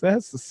sucks.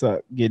 That's the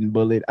suck getting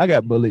bullied. I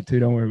got bullied too.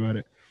 Don't worry about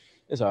it.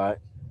 It's all right.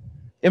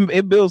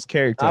 It builds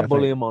character. I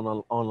bully think. him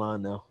on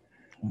online now.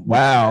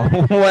 Wow.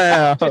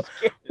 Wow.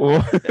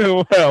 Well,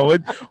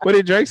 what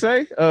did Drake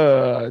say?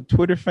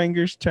 Twitter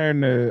fingers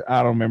turn to, I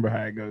don't remember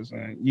how it goes.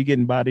 You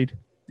getting bodied?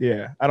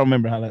 Yeah. I don't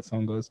remember how that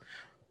song goes.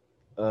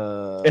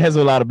 It has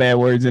a lot of bad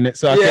words in it.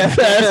 So that's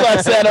why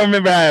I said I don't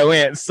remember how it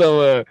went.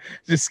 So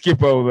just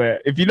skip over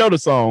that. If you know the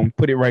song,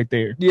 put it right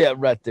there. Yeah,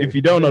 right there. If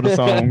you don't know the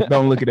song,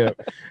 don't look it up.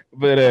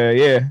 But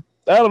yeah,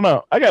 I don't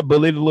know. I got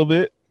bullied a little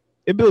bit.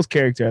 It builds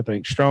character, I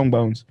think. Strong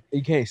bones.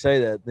 You can't say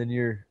that, then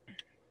you're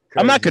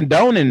crazy. I'm not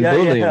condoning Yeah,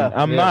 bullying. yeah,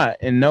 I'm yeah. not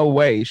in no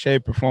way,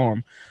 shape, or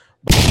form.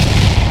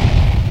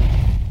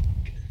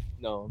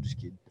 No, I'm just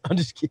kidding. I'm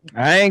just kidding.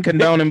 I ain't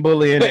condoning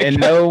bullying in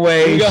no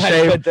way, You gonna have to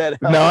shape. cut that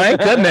out. No, I ain't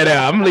cutting that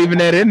out. I'm leaving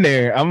that in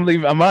there. I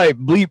might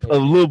bleep a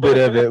little bit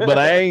of it, but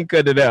I ain't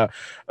cutting it out.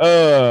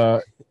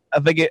 I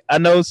think it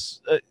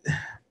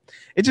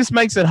just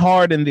makes it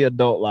hard in the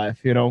adult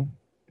life,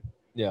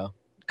 Yeah.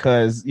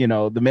 because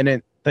the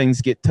minute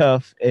things get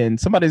tough and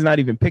somebody's not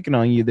even picking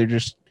on you, they're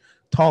just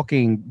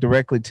talking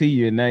directly to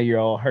you, and now you're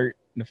all hurt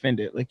and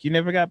offended. Like, you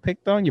never got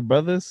picked on, your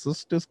brothers,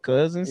 sisters,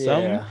 cousins,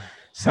 something. Yeah.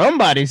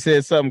 Somebody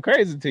said something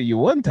crazy to you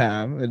one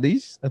time, at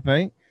least, I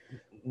think.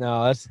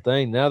 No, that's the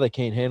thing. Now they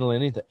can't handle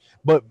anything.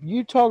 But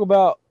you talk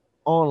about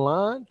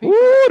online people,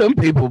 Ooh, them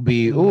people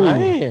be ooh.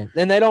 man,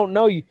 and they don't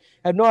know you,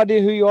 have no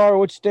idea who you are, or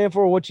what you stand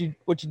for, or what you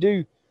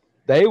do.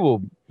 They're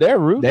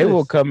ruthless. They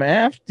will come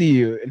after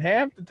you, and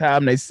half the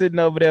time they sitting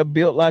over there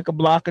built like a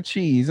block of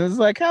cheese. And it's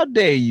like, how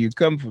dare you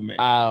come for me?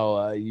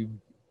 Oh, you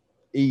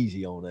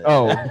easy on that.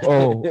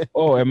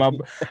 Am I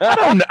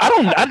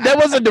that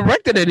wasn't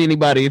directed at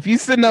anybody. If you're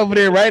sitting over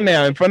there right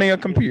now in front of your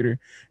computer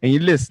and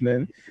you're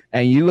listening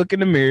and you look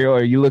in the mirror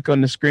or you look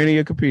on the screen of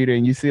your computer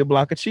and you see a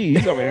block of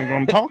cheese, I mean,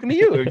 I'm talking to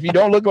you. If you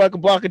don't look like a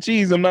block of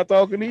cheese, I'm not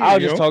talking to you. I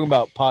was just talking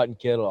about pot and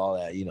kettle, all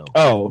that,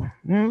 Oh,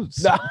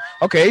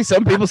 okay.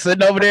 Some people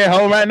sitting over there at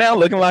home right now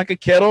looking like a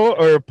kettle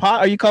or a pot.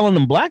 Are you calling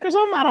them black or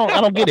something? I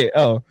don't get it.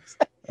 Oh,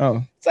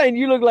 Saying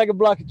you look like a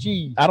block of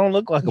cheese. I don't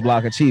look like a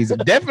block of cheese. I'm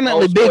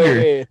definitely Oh, square bigger.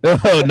 head.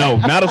 Oh, no,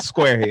 not a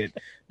square head.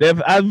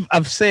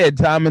 I've said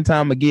time and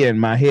time again,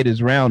 my head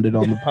is rounded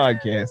on the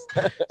podcast.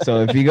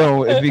 So if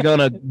you're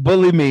gonna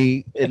bully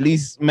me, at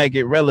least make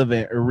it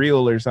relevant or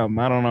real or something.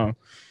 I don't know.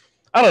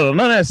 None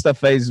of that stuff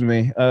phases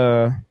me.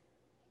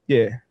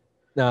 Yeah.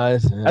 No,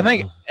 I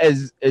think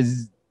as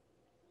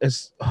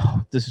as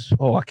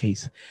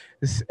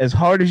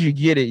hard as you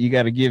get it, you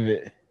got to give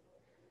it.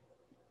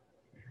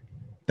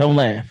 Don't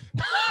laugh.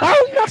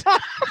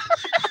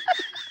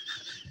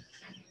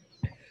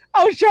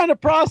 I was trying to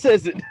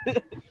process it.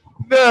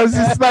 No, it's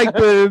just like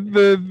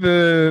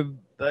the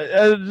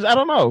I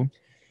don't know.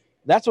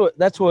 That's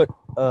what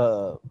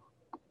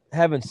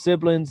having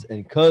siblings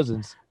and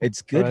cousins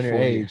It's good around for your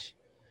you. age.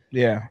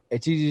 Yeah.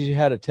 It teaches you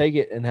how to take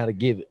it and how to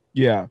give it.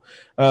 Yeah.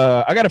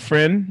 I got a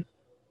friend.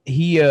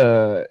 He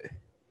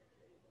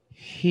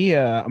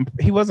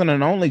wasn't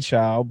an only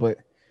child, but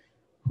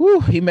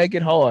he make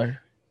it hard,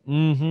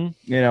 Mm-hmm.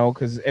 you know,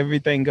 because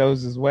everything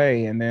goes his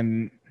way, and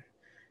then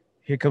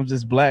here comes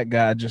this black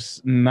guy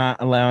just not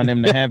allowing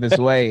him to have his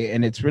way,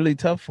 and it's really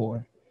tough for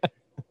him.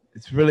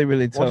 It's really,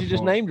 really tough. Why don't you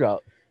just for him. name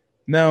drop?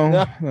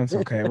 No, that's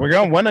okay. We're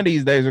going one of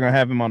these days. We're gonna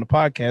have him on the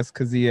podcast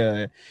because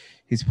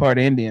he's part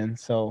Indian.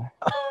 So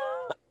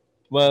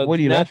Well, what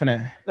are you now laughing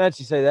at? that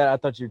you say that, I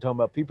thought you were talking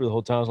about Peeper the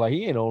whole time. I was like,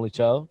 he ain't only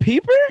child.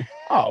 Peeper?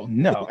 Oh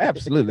no,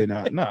 absolutely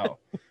not. No,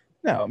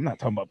 I'm not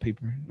talking about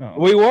Peeper. No.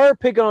 We were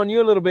picking on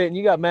you a little bit, and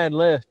you got mad and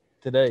left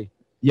today.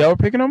 Y'all were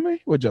picking on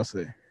me? What'd y'all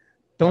say?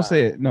 Don't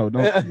say it. No,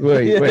 don't.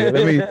 Wait.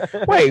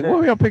 Wait. What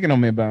were y'all picking on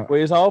me about?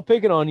 We was all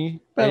picking on you,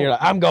 Well- and you're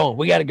like, I'm going.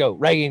 We got to go.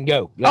 Reagan,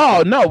 go.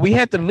 Oh no, we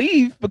had to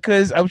leave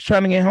because I was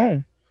trying to get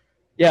home.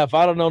 Yeah, if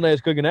I'd have known they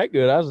was cooking that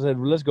good, I would have said,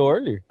 let's go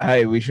earlier.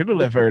 Hey, we should have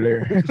left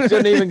earlier.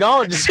 Shouldn't even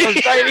gone. Just come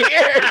straight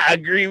here. I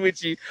agree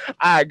with you.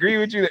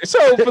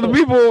 So for the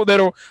people that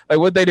are like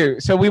what they do,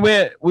 so we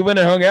went and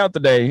hung out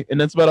today,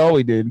 and that's about all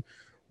we did.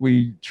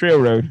 We trail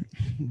rode.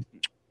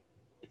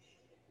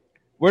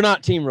 We're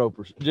not team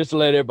ropers, just to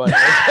let everybody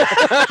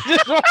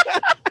know.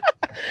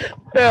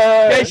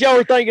 In case y'all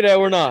were thinking that,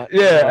 we're not.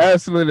 Yeah,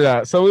 absolutely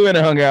not. So we went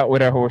and hung out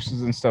with our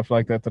horses and stuff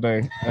like that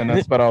today, and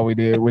that's about all we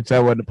did. Which that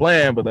wasn't the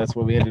plan, but that's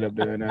what we ended up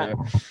doing.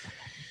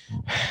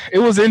 It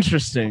was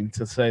interesting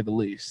to say the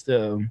least.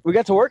 We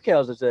got to work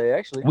cows today,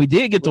 actually. We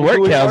did get to We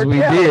work cows. worked We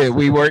cows. did.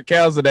 We worked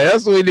cows today.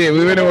 That's what we did.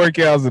 We went to work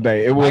cows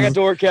today. It I got was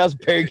to work cows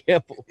at Perry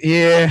Gamble.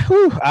 yeah.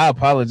 I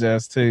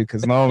apologize too,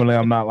 because normally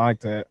I'm not like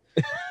that.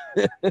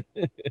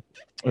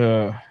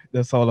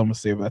 That's all I'm gonna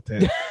say about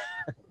that.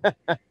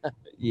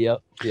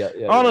 Yep.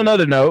 On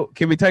another note,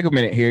 can we take a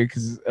minute here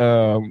because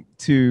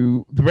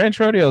to the ranch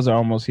rodeos are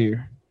almost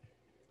here.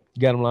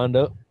 You got them lined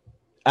up?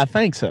 I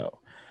think so.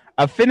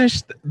 I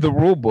finished the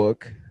rule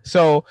book.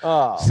 So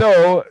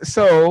Oh.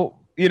 so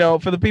you know,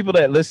 for the people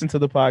that listen to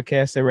the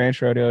podcast at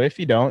Ranch Rodeo, if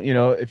you don't, you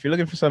know, if you're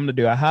looking for something to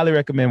do, I highly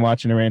recommend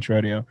watching the Ranch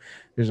Rodeo.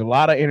 There's a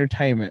lot of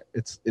entertainment.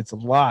 It's a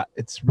lot.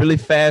 It's really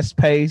fast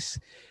paced,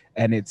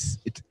 and it's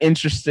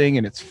interesting,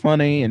 and it's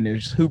funny, and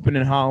there's hooping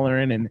and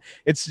hollering, and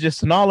it's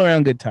just an all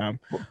around good time.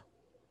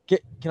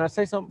 Can I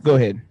say something? Go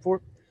ahead.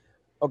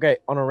 Okay,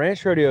 on a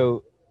ranch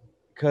rodeo,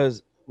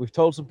 because we've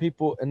told some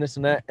people and this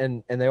and that,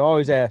 and they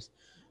always ask,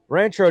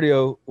 ranch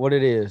rodeo, what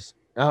it is.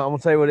 I'm gonna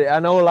tell you what it. I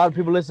know a lot of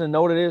people listening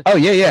know what it is. Oh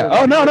yeah.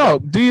 Oh no.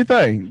 Do your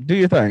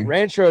thing.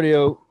 Ranch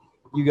rodeo,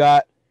 you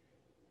got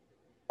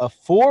a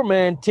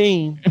 4-man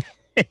team.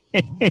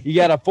 You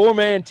got a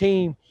 4-man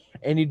team,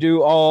 and you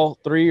do all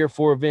 3 or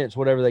 4 events,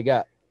 whatever they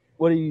got.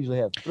 What do you usually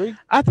have? 3?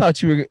 I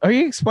thought you were. Are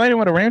you explaining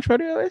what a ranch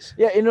rodeo is?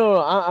 Yeah, no,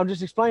 I'm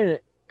just explaining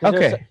it.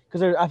 Okay.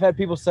 Because I've had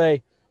people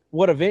say,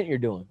 "What event you're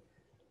doing?"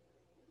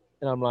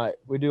 And I'm like,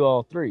 "We do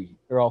all 3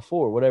 or all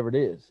 4, whatever it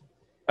is."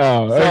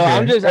 Oh, So okay.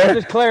 I'm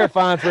just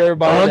clarifying for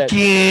everybody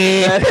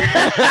Okay.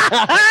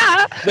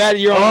 that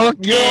you're on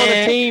the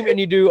Okay. team and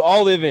you do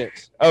all the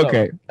events. So,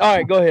 Okay. all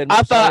right, go ahead. I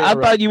I'm sorry to thought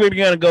interrupt. you were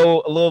gonna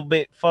go a little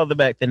bit further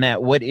back than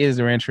that. What is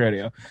a ranch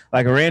rodeo?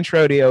 Like a ranch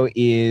rodeo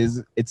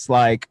is it's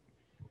like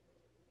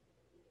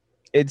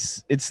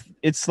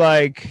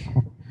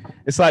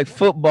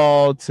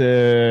football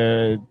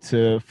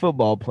to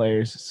football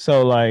players.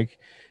 So like,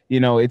 you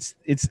know, it's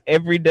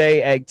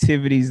everyday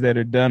activities that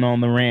are done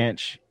on the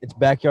ranch. It's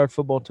backyard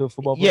football to a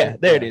football player. Yeah,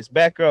 there it is.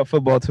 Backyard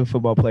football to a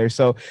football player.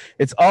 So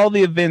it's all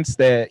the events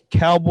that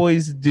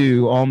cowboys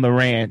do on the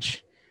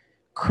ranch,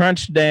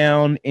 crunched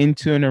down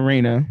into an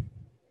arena.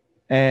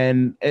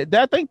 And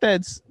I think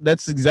that's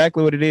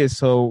exactly what it is.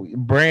 So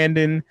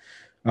Brandon,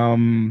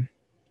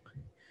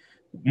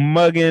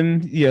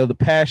 mugging, you know, the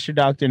pasture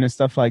doctrine and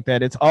stuff like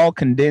that. It's all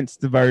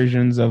condensed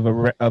versions of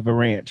a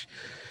ranch.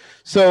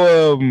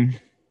 So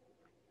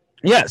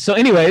yeah. So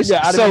anyways,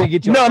 Yeah, I didn't so mean to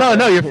get you no,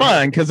 off. you're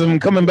fine because I'm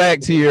coming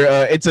back to your.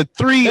 It's a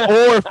 3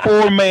 or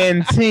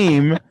 4-man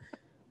team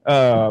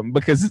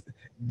because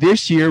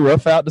this year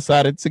Rough Out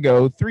decided to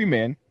go 3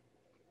 men.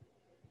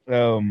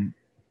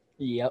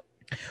 Yep.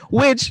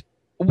 Which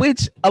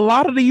a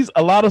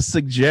lot of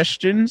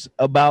suggestions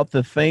about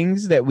the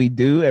things that we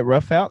do at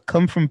Rough Out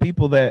come from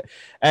people that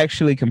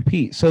actually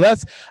compete. So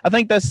I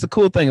think that's the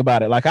cool thing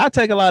about it. Like I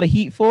take a lot of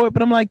heat for it,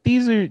 but I'm like,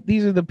 these are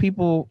the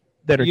people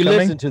that are You coming.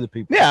 listen to the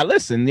people. Yeah,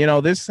 listen, you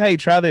know, hey,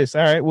 try this.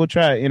 All right, we'll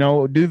try it. You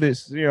know, do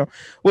this. You know,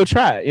 we'll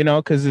try it. You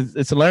know, because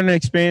it's a learning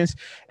experience,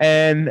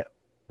 and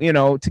you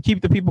know, to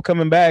keep the people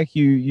coming back,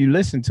 you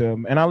listen to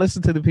them, and I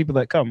listen to the people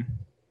that come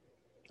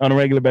on a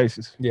regular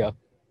basis. Yeah.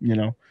 You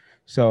know,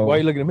 So Why are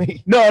you looking at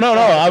me? no.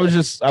 I was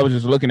just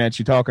looking at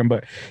you talking,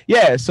 but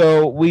yeah.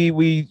 So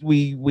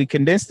we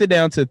condensed it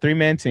down to a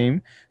 3-man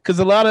team because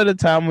a lot of the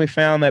time we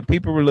found that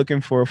people were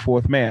looking for a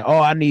fourth man. Oh,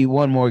 I need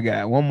one more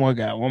guy.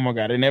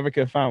 They never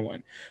could find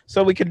one.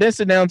 So we condensed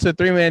it down to a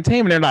 3-man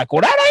team, and they're like,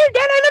 "Well, that ain't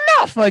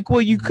enough." Like,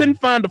 well, you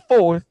couldn't find a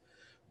fourth,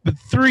 but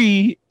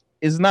 3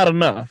 is not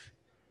enough.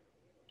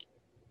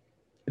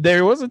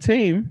 There was a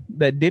team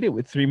that did it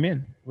with 3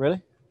 men.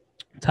 Really?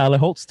 Tyler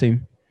Holt's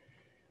team.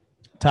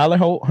 Tyler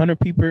Holt, Hunter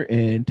Pieper,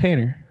 and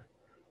Tanner.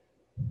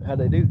 How'd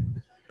they do?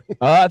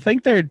 I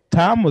think their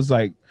time was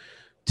like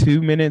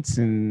 2 minutes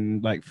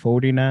and like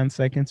 49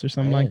 seconds or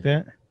something like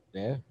that.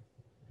 Yeah.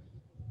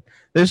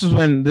 This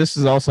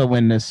is also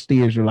when the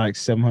steers were like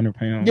 700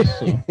 pounds.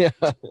 So,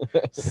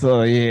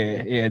 so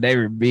yeah, they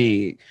were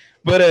big.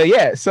 But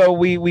yeah, so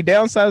we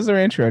downsized the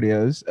ranch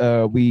rodeos.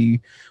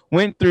 We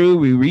went through,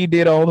 we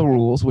redid all the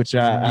rules, which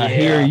I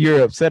hear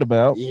you're upset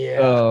about.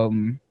 Yeah.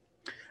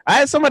 I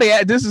had somebody.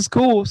 This is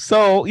cool.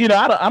 So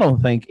I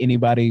don't think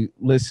anybody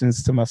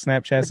listens to my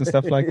Snapchats and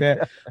stuff like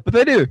that, but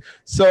they do.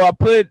 So I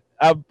put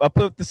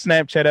the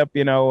Snapchat up.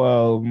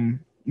 The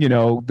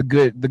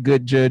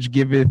good judge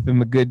giveth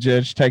and the good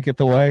judge taketh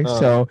away.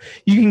 So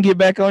you can get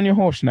back on your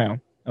horse now.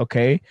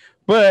 Okay,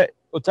 but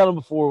well, tell them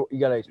before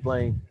you gotta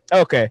explain.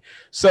 Okay,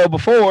 so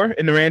before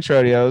in the ranch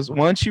rodeos,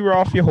 once you were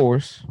off your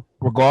horse,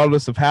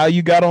 regardless of how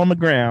you got on the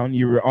ground,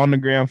 you were on the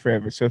ground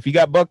forever. So if you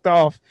got bucked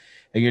off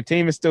and your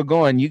team is still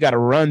going, you got to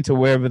run to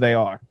wherever they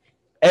are.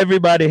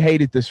 Everybody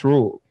hated this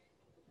rule.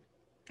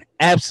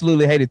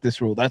 Absolutely hated this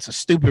rule. That's a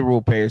stupid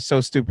rule, Perry. It's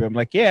so stupid. I'm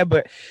like, yeah,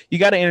 but you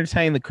got to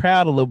entertain the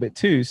crowd a little bit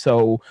too.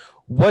 So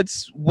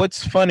what's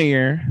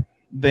funnier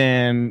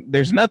than,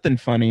 there's nothing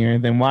funnier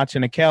than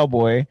watching a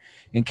cowboy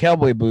in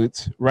cowboy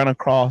boots run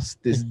across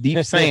this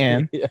deep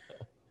sand. Yeah.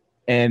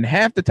 And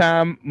half the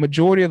time,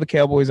 majority of the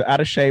cowboys are out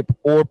of shape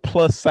or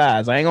plus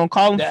size. I ain't gonna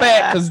call them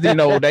fat because they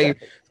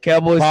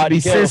cowboys to be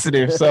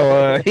sensitive.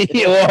 So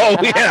hey,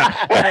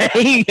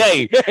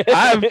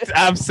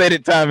 I've said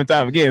it time and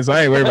time again, so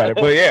I ain't worried about it.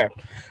 But yeah,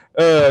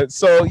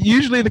 so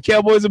usually the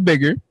cowboys are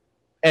bigger,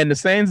 and the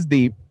sand's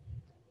deep,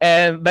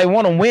 and they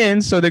want to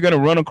win, so they're gonna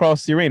run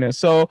across the arena.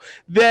 So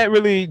that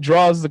really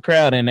draws the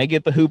crowd in. They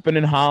get the hooping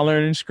and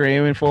hollering and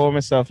screaming for them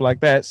and stuff like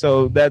that.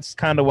 So that's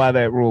kind of why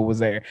that rule was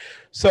there.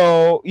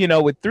 So,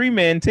 with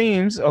 3-man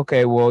teams,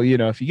 okay, well,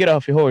 if you get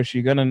off your horse,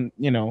 you're going to,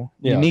 you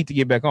need to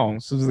get back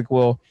on. So it's like,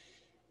 well,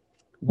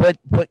 what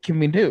can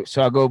we do?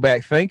 So I go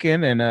back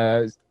thinking, and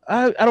I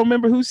don't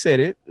remember who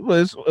said it. It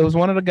was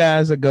one of the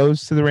guys that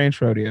goes to the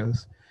ranch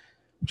rodeos.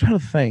 I'm trying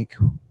to think.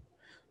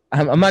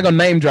 I'm not going to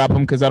name drop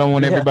them because I don't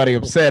want everybody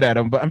upset at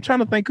them, but I'm trying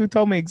to think who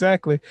told me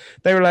exactly.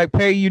 They were like,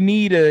 "Perry, you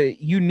need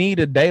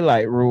a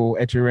daylight rule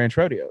at your ranch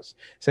rodeos."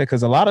 Said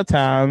because a lot of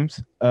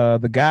times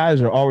the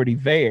guys are already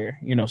there.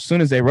 As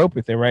soon as they rope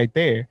it, they're right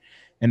there,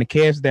 and the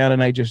calf's down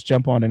and they just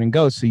jump on it and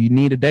go. So you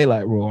need a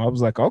daylight rule. I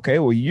was like, okay,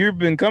 well, you've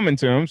been coming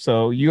to them,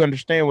 so you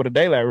understand what a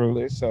daylight rule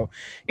is. So,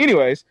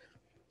 anyways.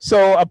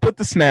 So I put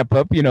the snap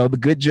up, the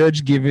good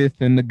judge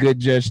giveth and the good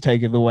judge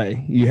taketh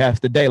away. You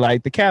have to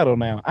daylight the cattle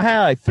now. I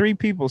had like 3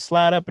 people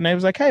slide up and they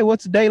was like, "Hey,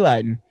 what's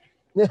daylighting?"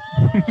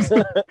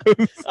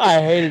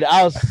 I hated it.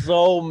 I was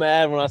so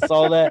mad when I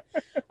saw that.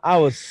 I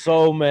was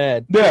so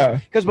mad. Yeah.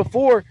 Because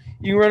before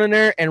you run in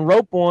there and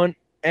rope one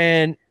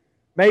and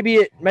maybe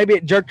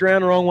it jerked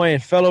around the wrong way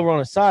and fell over on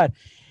the side.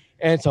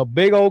 And it's a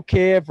big old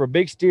calf or a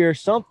big steer or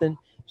something.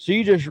 So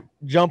you just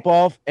jump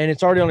off and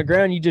it's already on the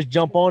ground. You just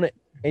jump on it.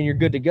 And you're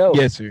good to go.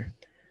 Yes, sir.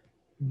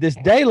 This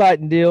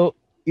daylighting deal,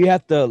 you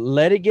have to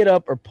let it get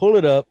up or pull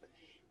it up,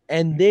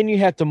 and then you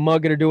have to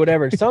mug it or do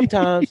whatever.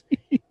 Sometimes,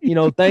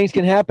 things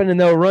can happen and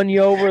they'll run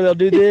you over. They'll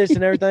do this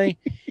and everything,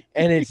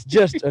 and it's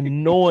just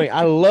annoying.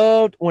 I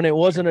loved when it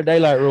wasn't a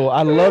daylight rule.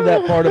 I love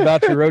that part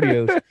about your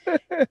rodeos.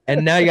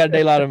 And now you got to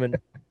daylight them, and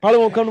probably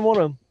won't come to one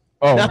of them.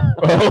 Oh,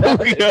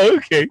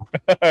 okay.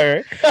 All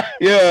right.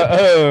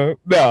 Yeah.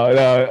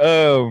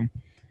 No.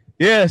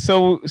 Yeah,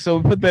 so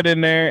we put that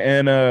in there,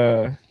 and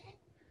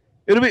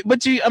it'll be.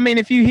 But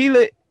if you heal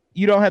it,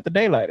 you don't have to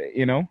daylight it,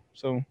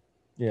 So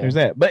there's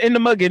that. But in the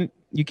mugging,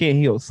 you can't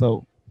heal.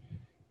 So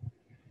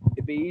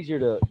it'd be easier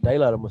to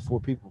daylight them with 4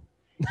 people.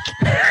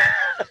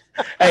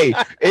 Hey,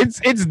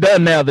 it's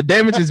done now. The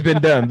damage has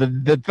been done.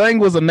 The thing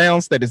was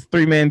announced that it's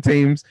 3-man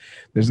teams.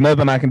 There's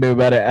nothing I can do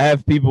about it. I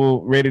have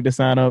people ready to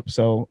sign up,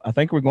 so I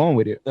think we're going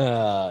with it.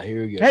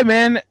 Here we go. Hey,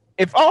 man.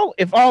 If all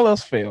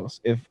else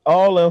fails,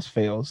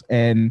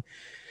 and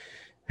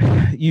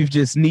you've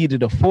just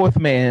needed a 4th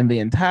man the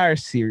entire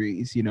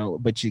series,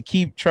 but you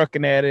keep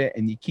trucking at it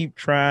and you keep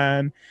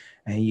trying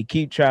and you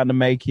keep trying to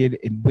make it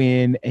and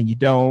win and you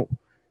don't,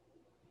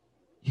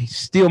 you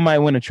still might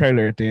win a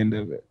trailer at the end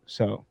of it.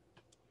 So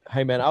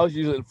Hey man, I was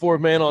usually the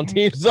fourth man on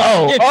teams. So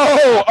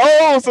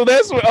So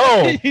that's what.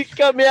 Oh, you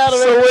cut me out of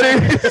so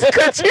it. what is?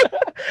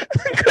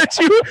 Cut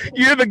you.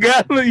 You're the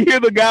guy.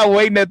 You're the guy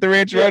waiting at the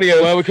ranch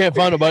rodeo. Well, we can't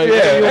find nobody.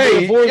 Yeah. You wanna be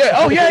Hey. the fourth? Yeah.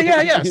 Oh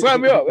yeah.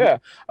 Sign me up. Yeah.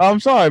 I'm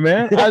sorry,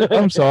 man.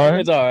 I'm sorry.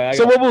 It's all right.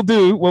 So what we'll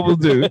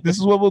do, this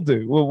is what we'll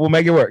do. We'll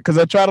make it work because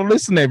I try to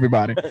listen to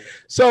everybody.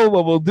 So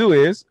what we'll do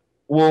is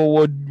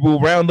we'll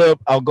round up.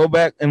 I'll go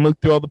back and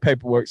look through all the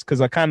paperwork because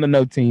I kind of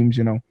know teams,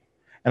 and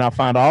I'll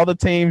find all the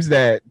teams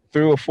that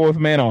threw a fourth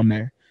man on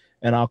there,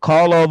 and I'll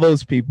call all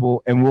those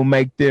people, and we'll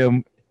make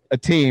them a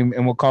team,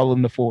 and we'll call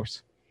them the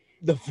Force.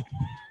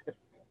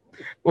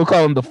 We'll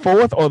call them the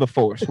fourth or the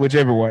force,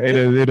 whichever one.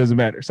 It doesn't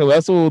matter. So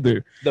that's what we'll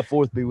do. The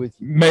fourth be with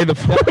you. May the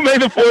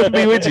fourth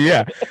be with you.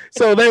 Yeah.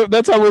 So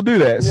that's how we'll do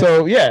that. Yeah.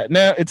 So yeah,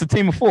 now it's a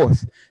team of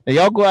fourths. Now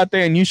y'all go out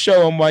there and you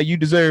show them why you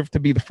deserve to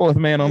be the fourth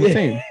man on the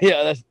team.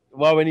 Yeah, that's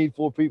why we need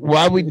 4 people.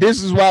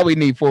 This is why we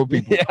need 4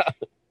 people. Yeah.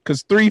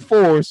 Because 3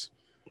 fours.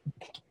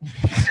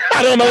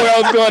 I don't know where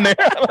I was going there.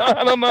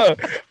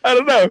 I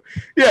don't know.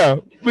 Yeah,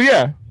 but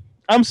yeah,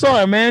 I'm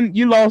sorry, man.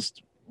 You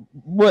lost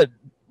what?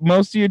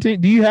 Most of your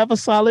team. Do you have a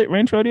solid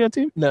ranch rodeo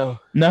team? No.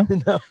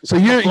 So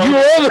you're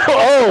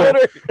oh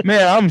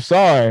man, I'm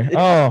sorry.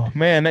 Oh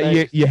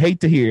man, you hate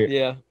to hear it.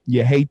 Yeah.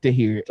 You hate to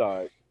hear it. It's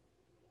all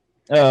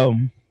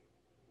right.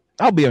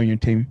 I'll be on your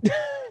team.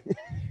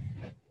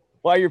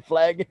 Why you're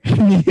flagging?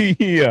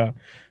 Yeah.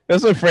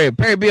 That's what Fred.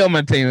 Fred be on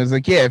my team. It's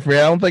like, yeah, Fred.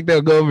 I don't think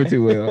they'll go over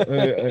too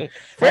well.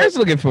 Fred's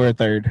looking for a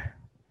third.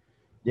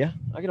 Yeah,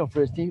 I get on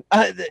Fred's team.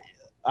 I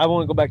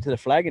want to go back to the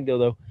flagging deal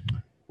though.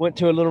 Went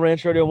to a little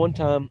ranch rodeo one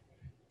time.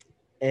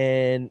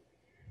 And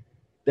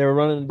they were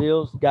running the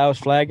deals. The guy was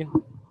flagging.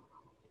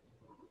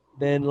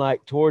 Then,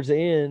 like towards the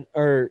end,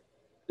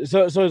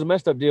 so it was a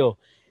messed up deal.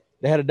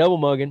 They had a double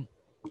mugging,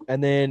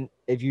 and then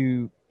if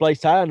you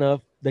placed high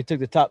enough, they took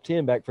the top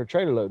 10 back for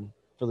trailer loading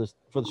for the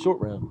short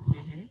round.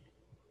 Mm-hmm.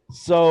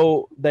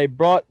 So they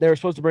were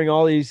supposed to bring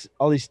all these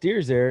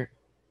steers there.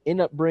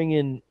 End up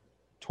bringing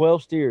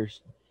 12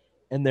 steers,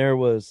 and it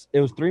was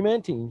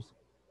 3-man teams,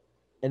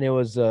 and it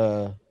was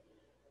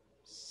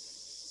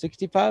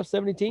 65,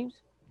 70 teams.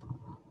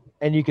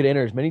 And you could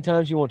enter as many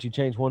times you want. You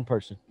change one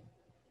person.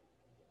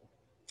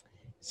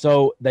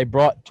 So they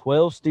brought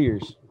 12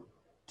 steers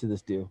to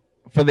this deal.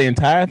 For the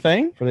entire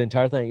thing? For the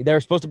entire thing. They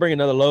were supposed to bring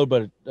another load,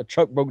 but a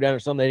truck broke down or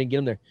something. They didn't get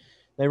them there.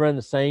 They ran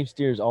the same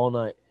steers all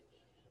night.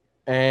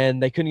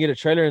 And they couldn't get a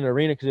trailer in the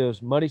arena because it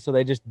was muddy, so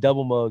they just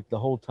double mugged the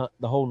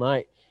whole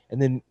night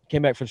and then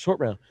came back for the short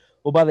round.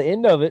 Well, by the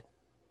end of it,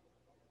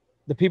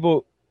 the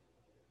people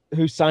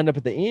who signed up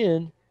at the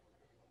end,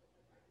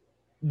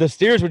 the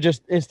steers were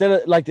just, instead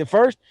of like the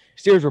first,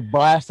 steers were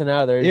blasting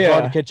out of there. It was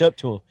hard to catch up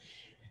to them.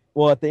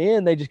 Well, at the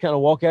end, they just kind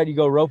of walk out. You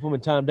go rope them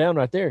and tie them down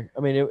right there.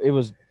 I mean, it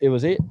was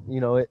it.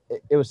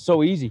 It was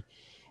so easy.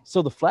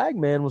 So the flag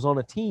man was on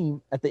a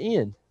team at the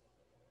end.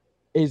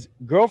 His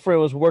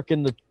girlfriend was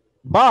working the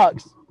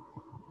box.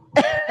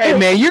 Hey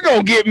man, you're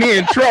gonna get me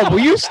in trouble.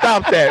 You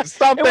stop that.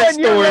 Stop that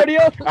story.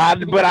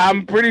 But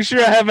I'm pretty sure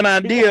I have an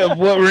idea of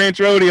what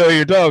ranch rodeo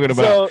you're talking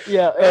about. So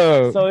yeah,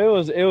 so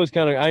it was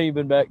kind of. I ain't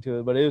been back to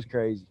it, but it was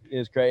crazy. It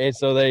was crazy. And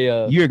so they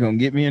you're gonna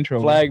get me in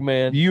trouble. Flag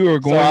man. You are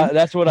going. So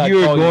that's what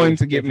you are going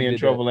to get me in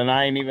trouble, and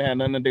I ain't even had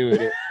nothing to do with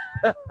it.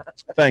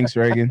 Thanks,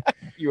 Reagan.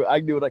 I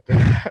can do what I can.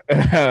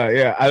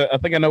 Yeah, I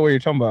think I know what you're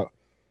talking about.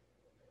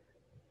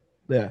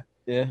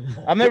 Yeah.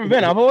 I've never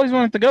been. I've always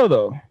wanted to go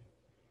though.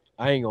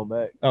 I ain't going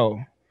back. Oh,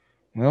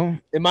 well.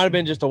 It might have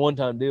been just a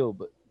one-time deal,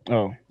 but I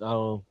don't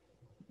know.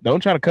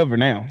 Don't try to cover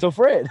now. So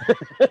Fred.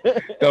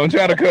 Don't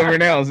try to cover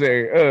now,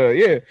 sir.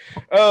 Yeah.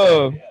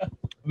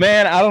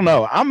 Man, I don't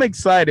know. I'm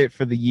excited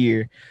for the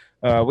year.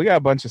 We got a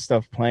bunch of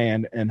stuff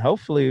planned, and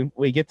hopefully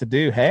we get to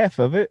do half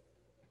of it.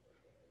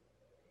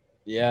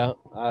 Yeah.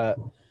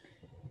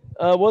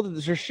 Well,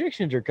 the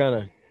restrictions are kind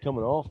of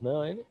coming off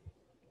now, ain't it?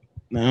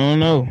 I don't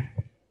know.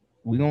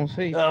 We're gonna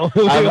see.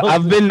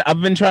 I've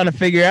been trying to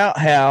figure out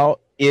how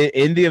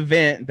in the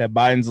event that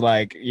Biden's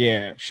like,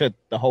 yeah, shut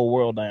the whole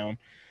world down,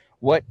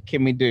 what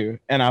can we do?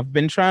 And I've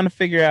been trying to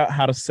figure out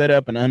how to set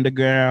up an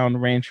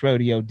underground ranch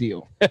rodeo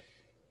deal.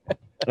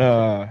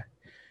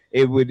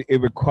 It would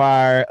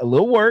require a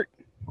little work,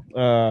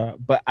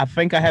 but I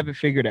think I have it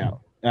figured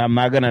out. I'm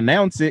not gonna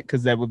announce it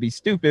because that would be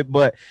stupid,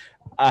 but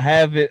I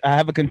have it. I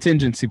have a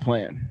contingency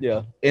plan.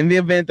 Yeah. In the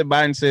event that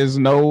Biden says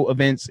no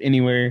events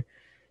anywhere,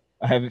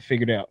 I have it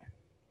figured out.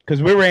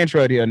 Because we're ranch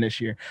rodeoing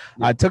this year.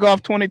 Yeah. I took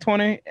off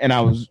 2020 and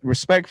I was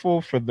respectful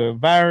for the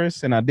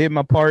virus and I did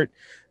my part.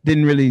 I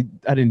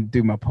didn't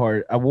do my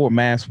part. I wore a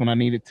mask when I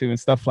needed to and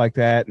stuff like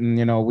that.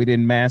 And, we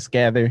didn't mass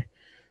gather.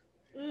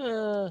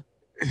 Why'd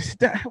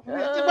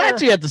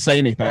you have to say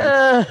anything?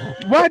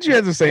 Why'd you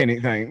have to say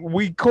anything?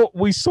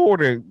 We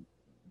sort of,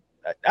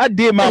 I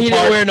did my part. He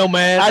didn't wear no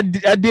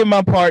mask. I did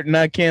my part and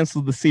I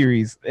canceled the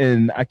series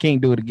and I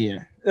can't do it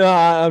again. No,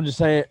 I'm just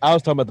saying. I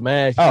was talking about the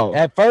mask. Oh,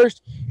 at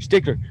first,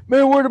 sticker,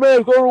 man, wear the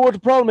mask. I don't know what the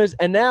problem is.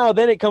 And now,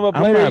 then it come up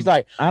later. He's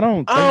like, I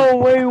don't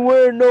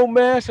wear no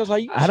mask. I was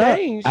like, I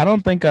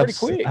don't think I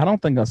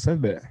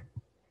said that.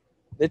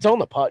 It's on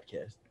the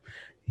podcast.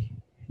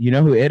 You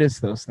know who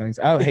edits those things?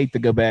 I would hate to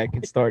go back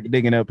and start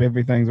digging up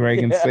everything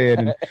Reagan said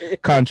and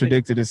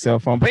contradicted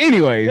himself on. But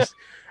anyways,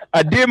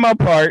 I did my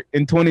part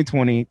in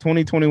 2020.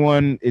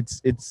 2021, it's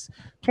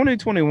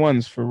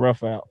 2021's for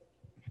Rough Out.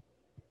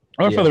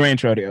 Or for the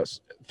Ranch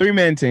Rodeos.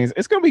 3-man teams.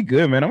 It's gonna be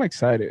good, man. I'm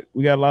excited.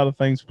 We got a lot of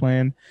things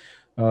planned.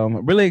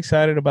 I'm really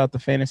excited about the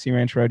Fantasy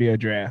Ranch Rodeo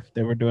draft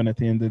that we're doing at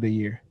the end of the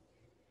year.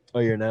 Oh,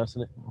 you're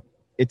announcing it?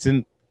 It's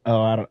in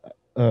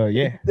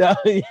yeah. Yeah.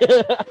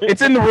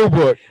 It's in the rule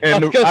book.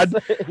 And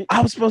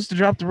I was supposed to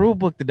drop the rule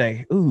book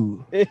today.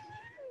 Ooh.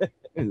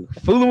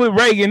 Fooling with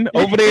Reagan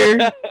over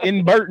there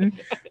in Burton.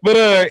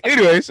 But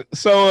anyways,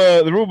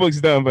 so the rule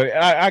book's done, but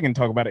I can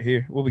talk about it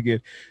here. We'll be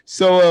good.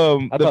 So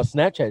I thought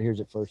Snapchat hears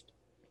it first.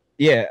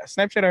 Yeah,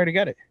 Snapchat already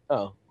got it.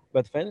 Oh,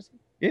 about the fantasy?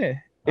 Yeah.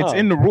 It's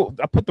in the rule.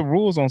 I put the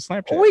rules on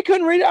Snapchat. Well, we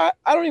couldn't read it.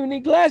 I don't even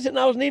need glasses, and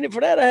I was needing it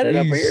for that. I had it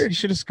up here. You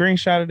should have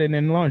screenshotted it and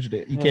then launched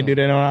it. You can't do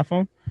that on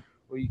iPhone?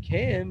 Well, you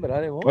can, but I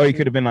didn't want Or you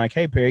could have been like,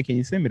 hey, Perry, can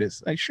you send me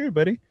this? Like, sure,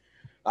 buddy.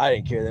 I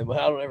didn't care then, but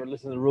I don't ever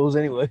listen to the rules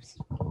anyways.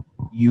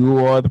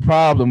 You are the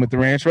problem with the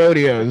Ranch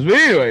Rodeos. But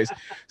anyways,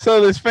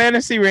 so this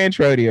Fantasy Ranch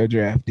Rodeo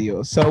draft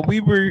deal. So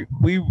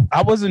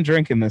I wasn't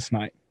drinking this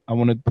night. I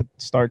want to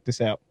start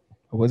this out.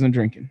 I wasn't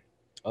drinking.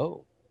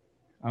 Oh.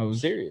 I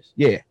was serious.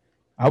 Yeah.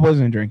 I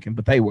wasn't drinking,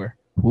 but they were.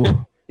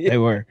 Ooh, they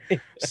were.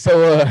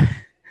 So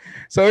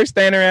we're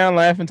standing around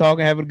laughing,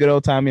 talking, having a good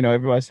old time. You know,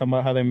 everybody's talking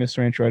about how they miss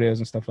ranch rodeos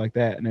and stuff like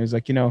that. And it was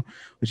like, you know,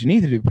 what you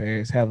need to do,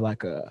 Perry, is have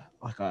like a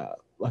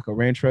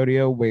ranch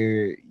rodeo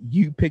where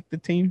you pick the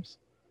teams.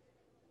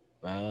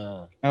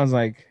 I was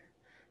like,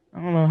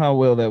 I don't know how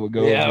well that would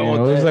go. Yeah, it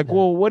was like,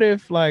 well, what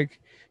if like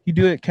you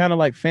do it kind of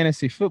like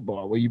fantasy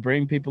football, where you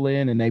bring people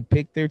in and they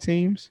pick their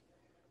teams?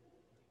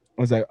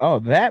 I was like, oh,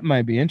 that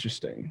might be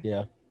interesting.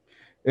 Yeah,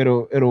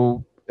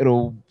 it'll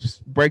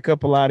break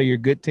up a lot of your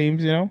good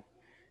teams, you know,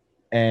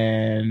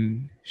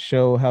 and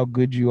show how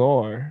good you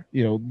are.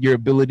 You know, your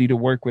ability to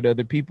work with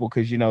other people,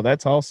 because you know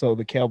that's also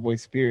the cowboy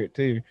spirit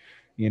too.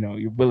 You know,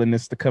 your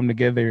willingness to come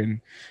together and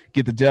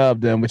get the job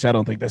done, which I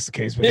don't think that's the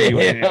case. But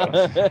anyway,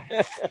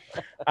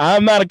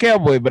 I'm not a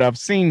cowboy, but I've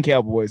seen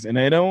cowboys, and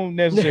they don't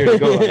necessarily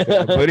go like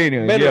that. But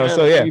anyway,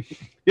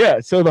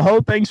 so the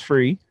whole thing's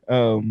free.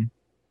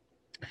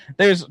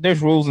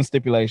 There's rules and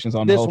stipulations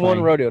on this the whole one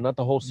thing. rodeo, not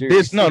the whole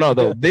series.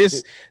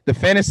 The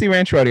Fantasy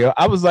Ranch Rodeo.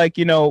 I was like,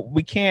 you know,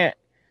 we can't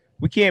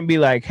be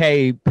like,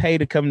 hey, pay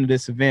to come to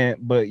this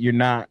event, but you're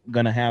not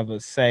gonna have a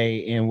say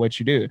in what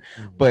you do.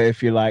 Mm-hmm. But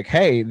if you're like,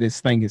 hey,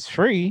 this thing is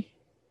free,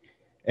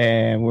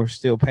 and we're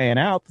still paying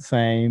out the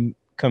same,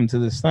 come to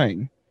this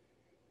thing.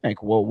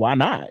 Like, well, why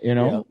not? You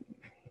know. Yeah.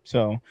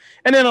 So,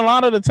 and then a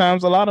lot of the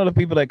times, a lot of the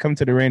people that come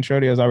to the ranch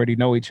rodeos already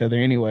know each other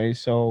anyway.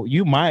 So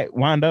you might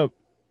wind up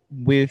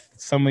with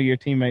some of your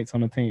teammates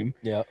on the team.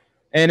 Yeah.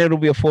 And it'll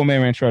be a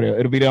 4-man ranch rodeo.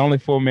 It'll be the only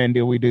 4-man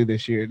deal we do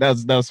this year.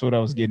 That's what I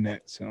was getting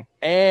at. So,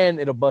 and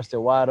it'll bust it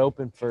wide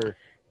open for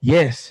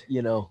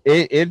you know,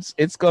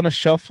 it's gonna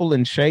shuffle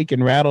and shake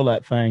and rattle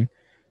that thing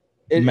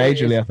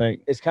majorly. I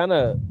think it's kind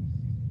of.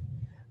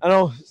 I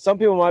know some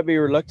people might be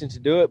reluctant to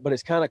do it, but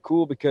it's kind of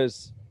cool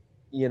because,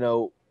 you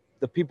know,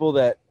 the people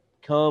that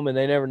come and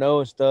they never know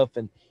and stuff,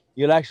 and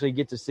you'll actually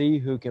get to see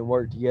who can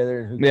work together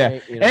and who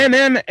can't. You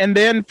know? And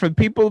then for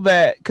people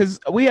that,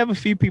 because we have a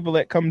few people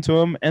that come to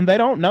them and they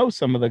don't know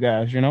some of the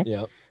guys, you know.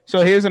 Yeah.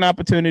 So here's an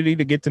opportunity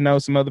to get to know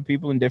some other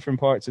people in different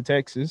parts of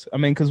Texas. I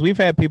mean, because we've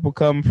had people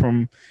come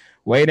from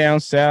way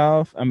down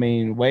south. I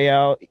mean, way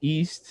out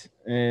east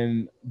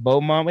and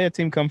Beaumont. We had a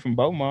team come from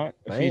Beaumont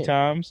a few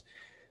times.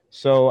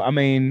 So I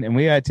mean, and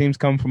we had teams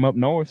come from up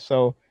north.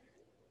 So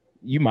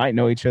you might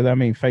know each other. I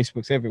mean,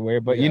 Facebook's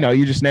everywhere, but you know,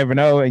 you just never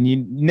know, and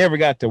you never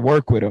got to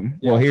work with them.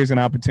 Yeah. Well, here's an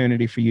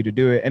opportunity for you to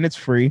do it, and it's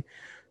free.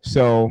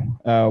 So,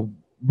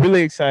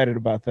 really excited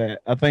about that.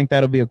 I think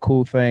that'll be a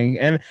cool thing.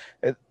 And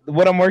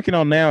what I'm working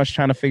on now is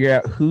trying to figure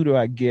out who do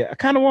I get. I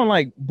kind of want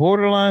like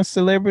borderline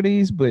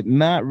celebrities, but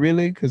not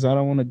really, because I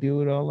don't want to deal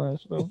with all that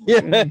stuff.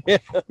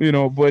 You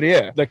know, but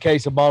the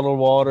case of bottled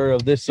water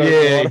of this. Water.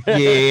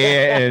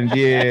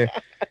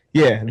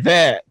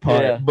 That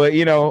part. Yeah. But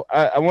you know,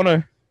 I want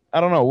to. I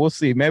don't know. We'll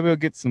see. Maybe we'll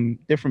get some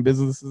different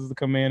businesses to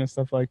come in and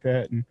stuff like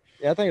that. And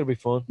I think it'll be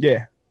fun.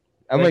 Yeah,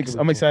 I'm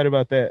excited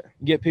about that.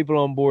 Get people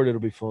on board. It'll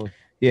be fun.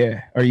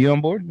 Yeah. Are you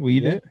on board? Will you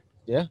do it?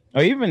 Yeah.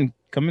 Are you even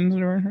coming to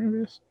the ranch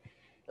rodeos?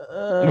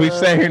 We've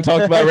sat here and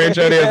talked about ranch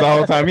rodeos the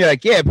whole time. You're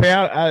like, yeah,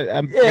 Pat, I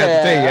got to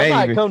tell you.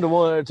 I might come to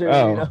one or two. You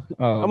know?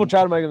 I'm gonna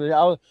try to make them.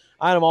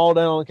 I had them all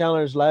down on the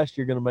calendars last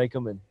year. Gonna make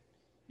them, and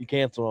you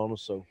canceled on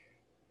us. So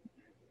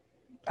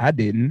I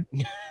didn't.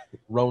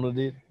 Rona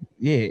did.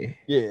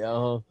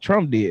 Yeah.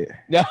 Trump did.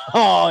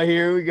 Oh,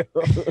 here we go.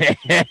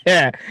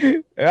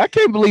 I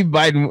can't believe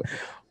Biden.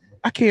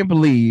 I can't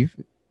believe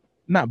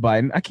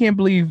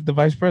the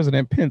Vice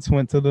President Pence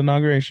went to the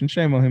inauguration.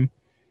 Shame on him.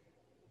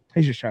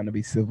 He's just trying to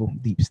be civil.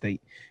 Deep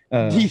state.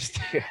 Deep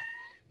state.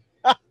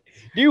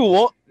 Do you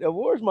want?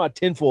 Where's my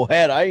tinfoil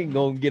hat? I ain't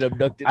gonna get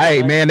abducted.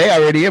 Hey man, they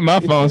already in my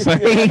phone, so I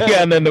ain't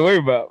got nothing to worry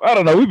about. I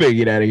don't know. We better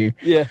get out of here.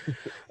 Yeah.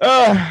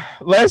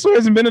 Last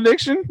words and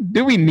benediction.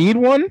 Do we need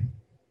one?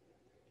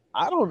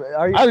 I don't.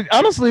 Are you?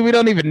 Honestly, we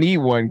don't even need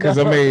one because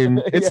I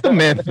mean, it's the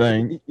myth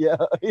thing. Yeah.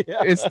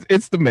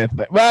 It's the myth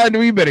thing. But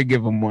we better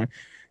give them one.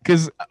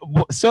 Because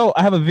so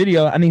I have a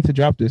video. I need to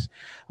drop this.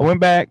 I went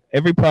back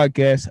every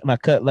podcast and I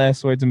cut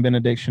last words and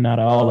benediction out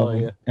of all of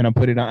them, and I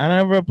put it on. I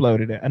never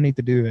uploaded it. I need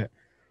to do that.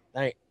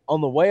 Dang. On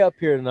the way up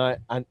here tonight,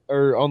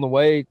 or on the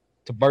way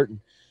to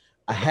Burton,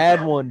 I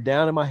had one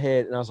down in my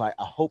head, and I was like,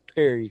 I hope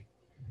Perry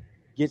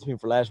gets me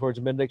for last words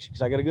and benediction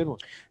because I got a good one.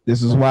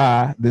 This is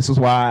why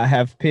I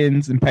have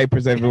pens and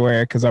papers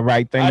everywhere because I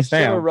write things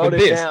down. Wrote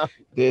it down.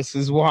 This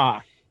is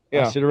why.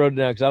 Yeah, I should have wrote it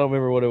down because I don't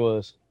remember what it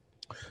was.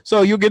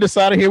 So you'll get us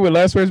out of here with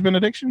last words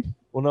benediction?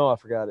 Well, no, I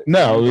forgot it.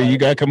 No, you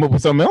got to come up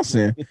with something else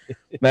then.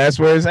 Last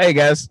words. Hey,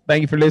 guys,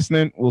 thank you for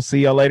listening. We'll see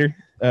y'all later.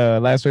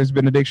 Last words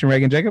benediction,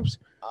 Reagan Jacobs.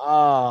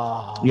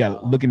 Yeah,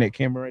 looking at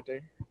camera right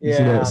there. You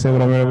see that? See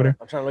what I'm over there?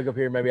 I'm trying to look up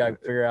here. Maybe I can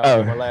figure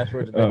out my last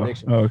words of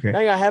benediction. Okay.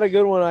 Dang, I had a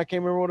good one. I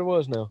can't remember what it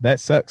was now. That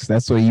sucks.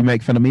 That's why you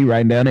make fun of me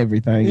writing down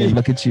everything and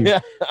look at you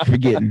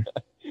forgetting.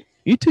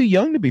 You're too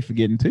young to be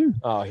forgetting too.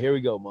 Oh, here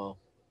we go, Mom.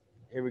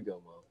 Here we go,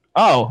 Mom.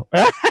 Oh.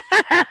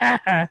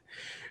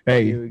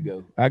 Hey, here we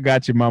go. I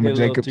got you, Mama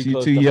Jacobs.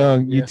 You too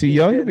young. You too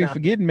young to be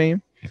forgetting,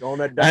 man. On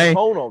that damn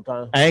phone all the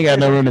time. I ain't got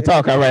no room to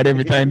talk. I write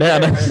everything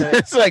down.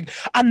 It's like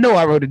I know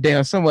I wrote it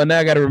down somewhere. Now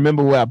I got to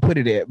remember where I put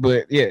it at.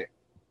 But yeah.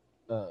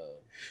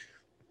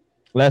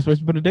 Last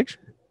words benediction.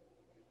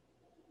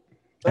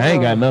 I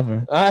ain't got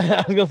nothing.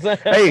 I was gonna say.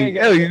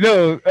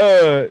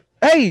 Hey,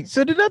 hey.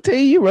 So did I tell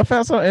you Rough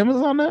House on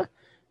Amazon now?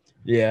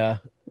 Yeah.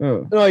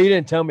 No, you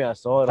didn't tell me. I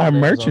saw it. Our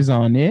merch is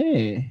on.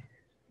 Yeah.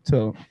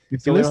 So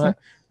if you listen.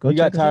 You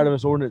got tired of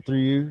us ordering it through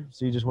you,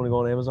 so you just want to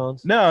go on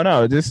Amazon's?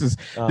 No. This is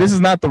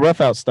not the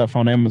Rough Out stuff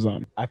on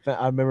Amazon. I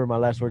remember my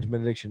last words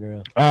benediction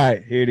around. All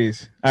right, here it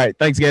is. All right,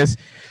 thanks, guys.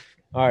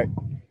 All right,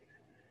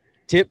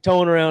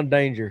 tiptoeing around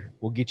danger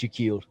will get you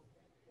killed.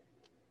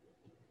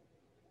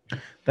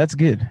 That's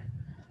good.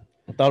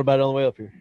 I thought about it on the way up here.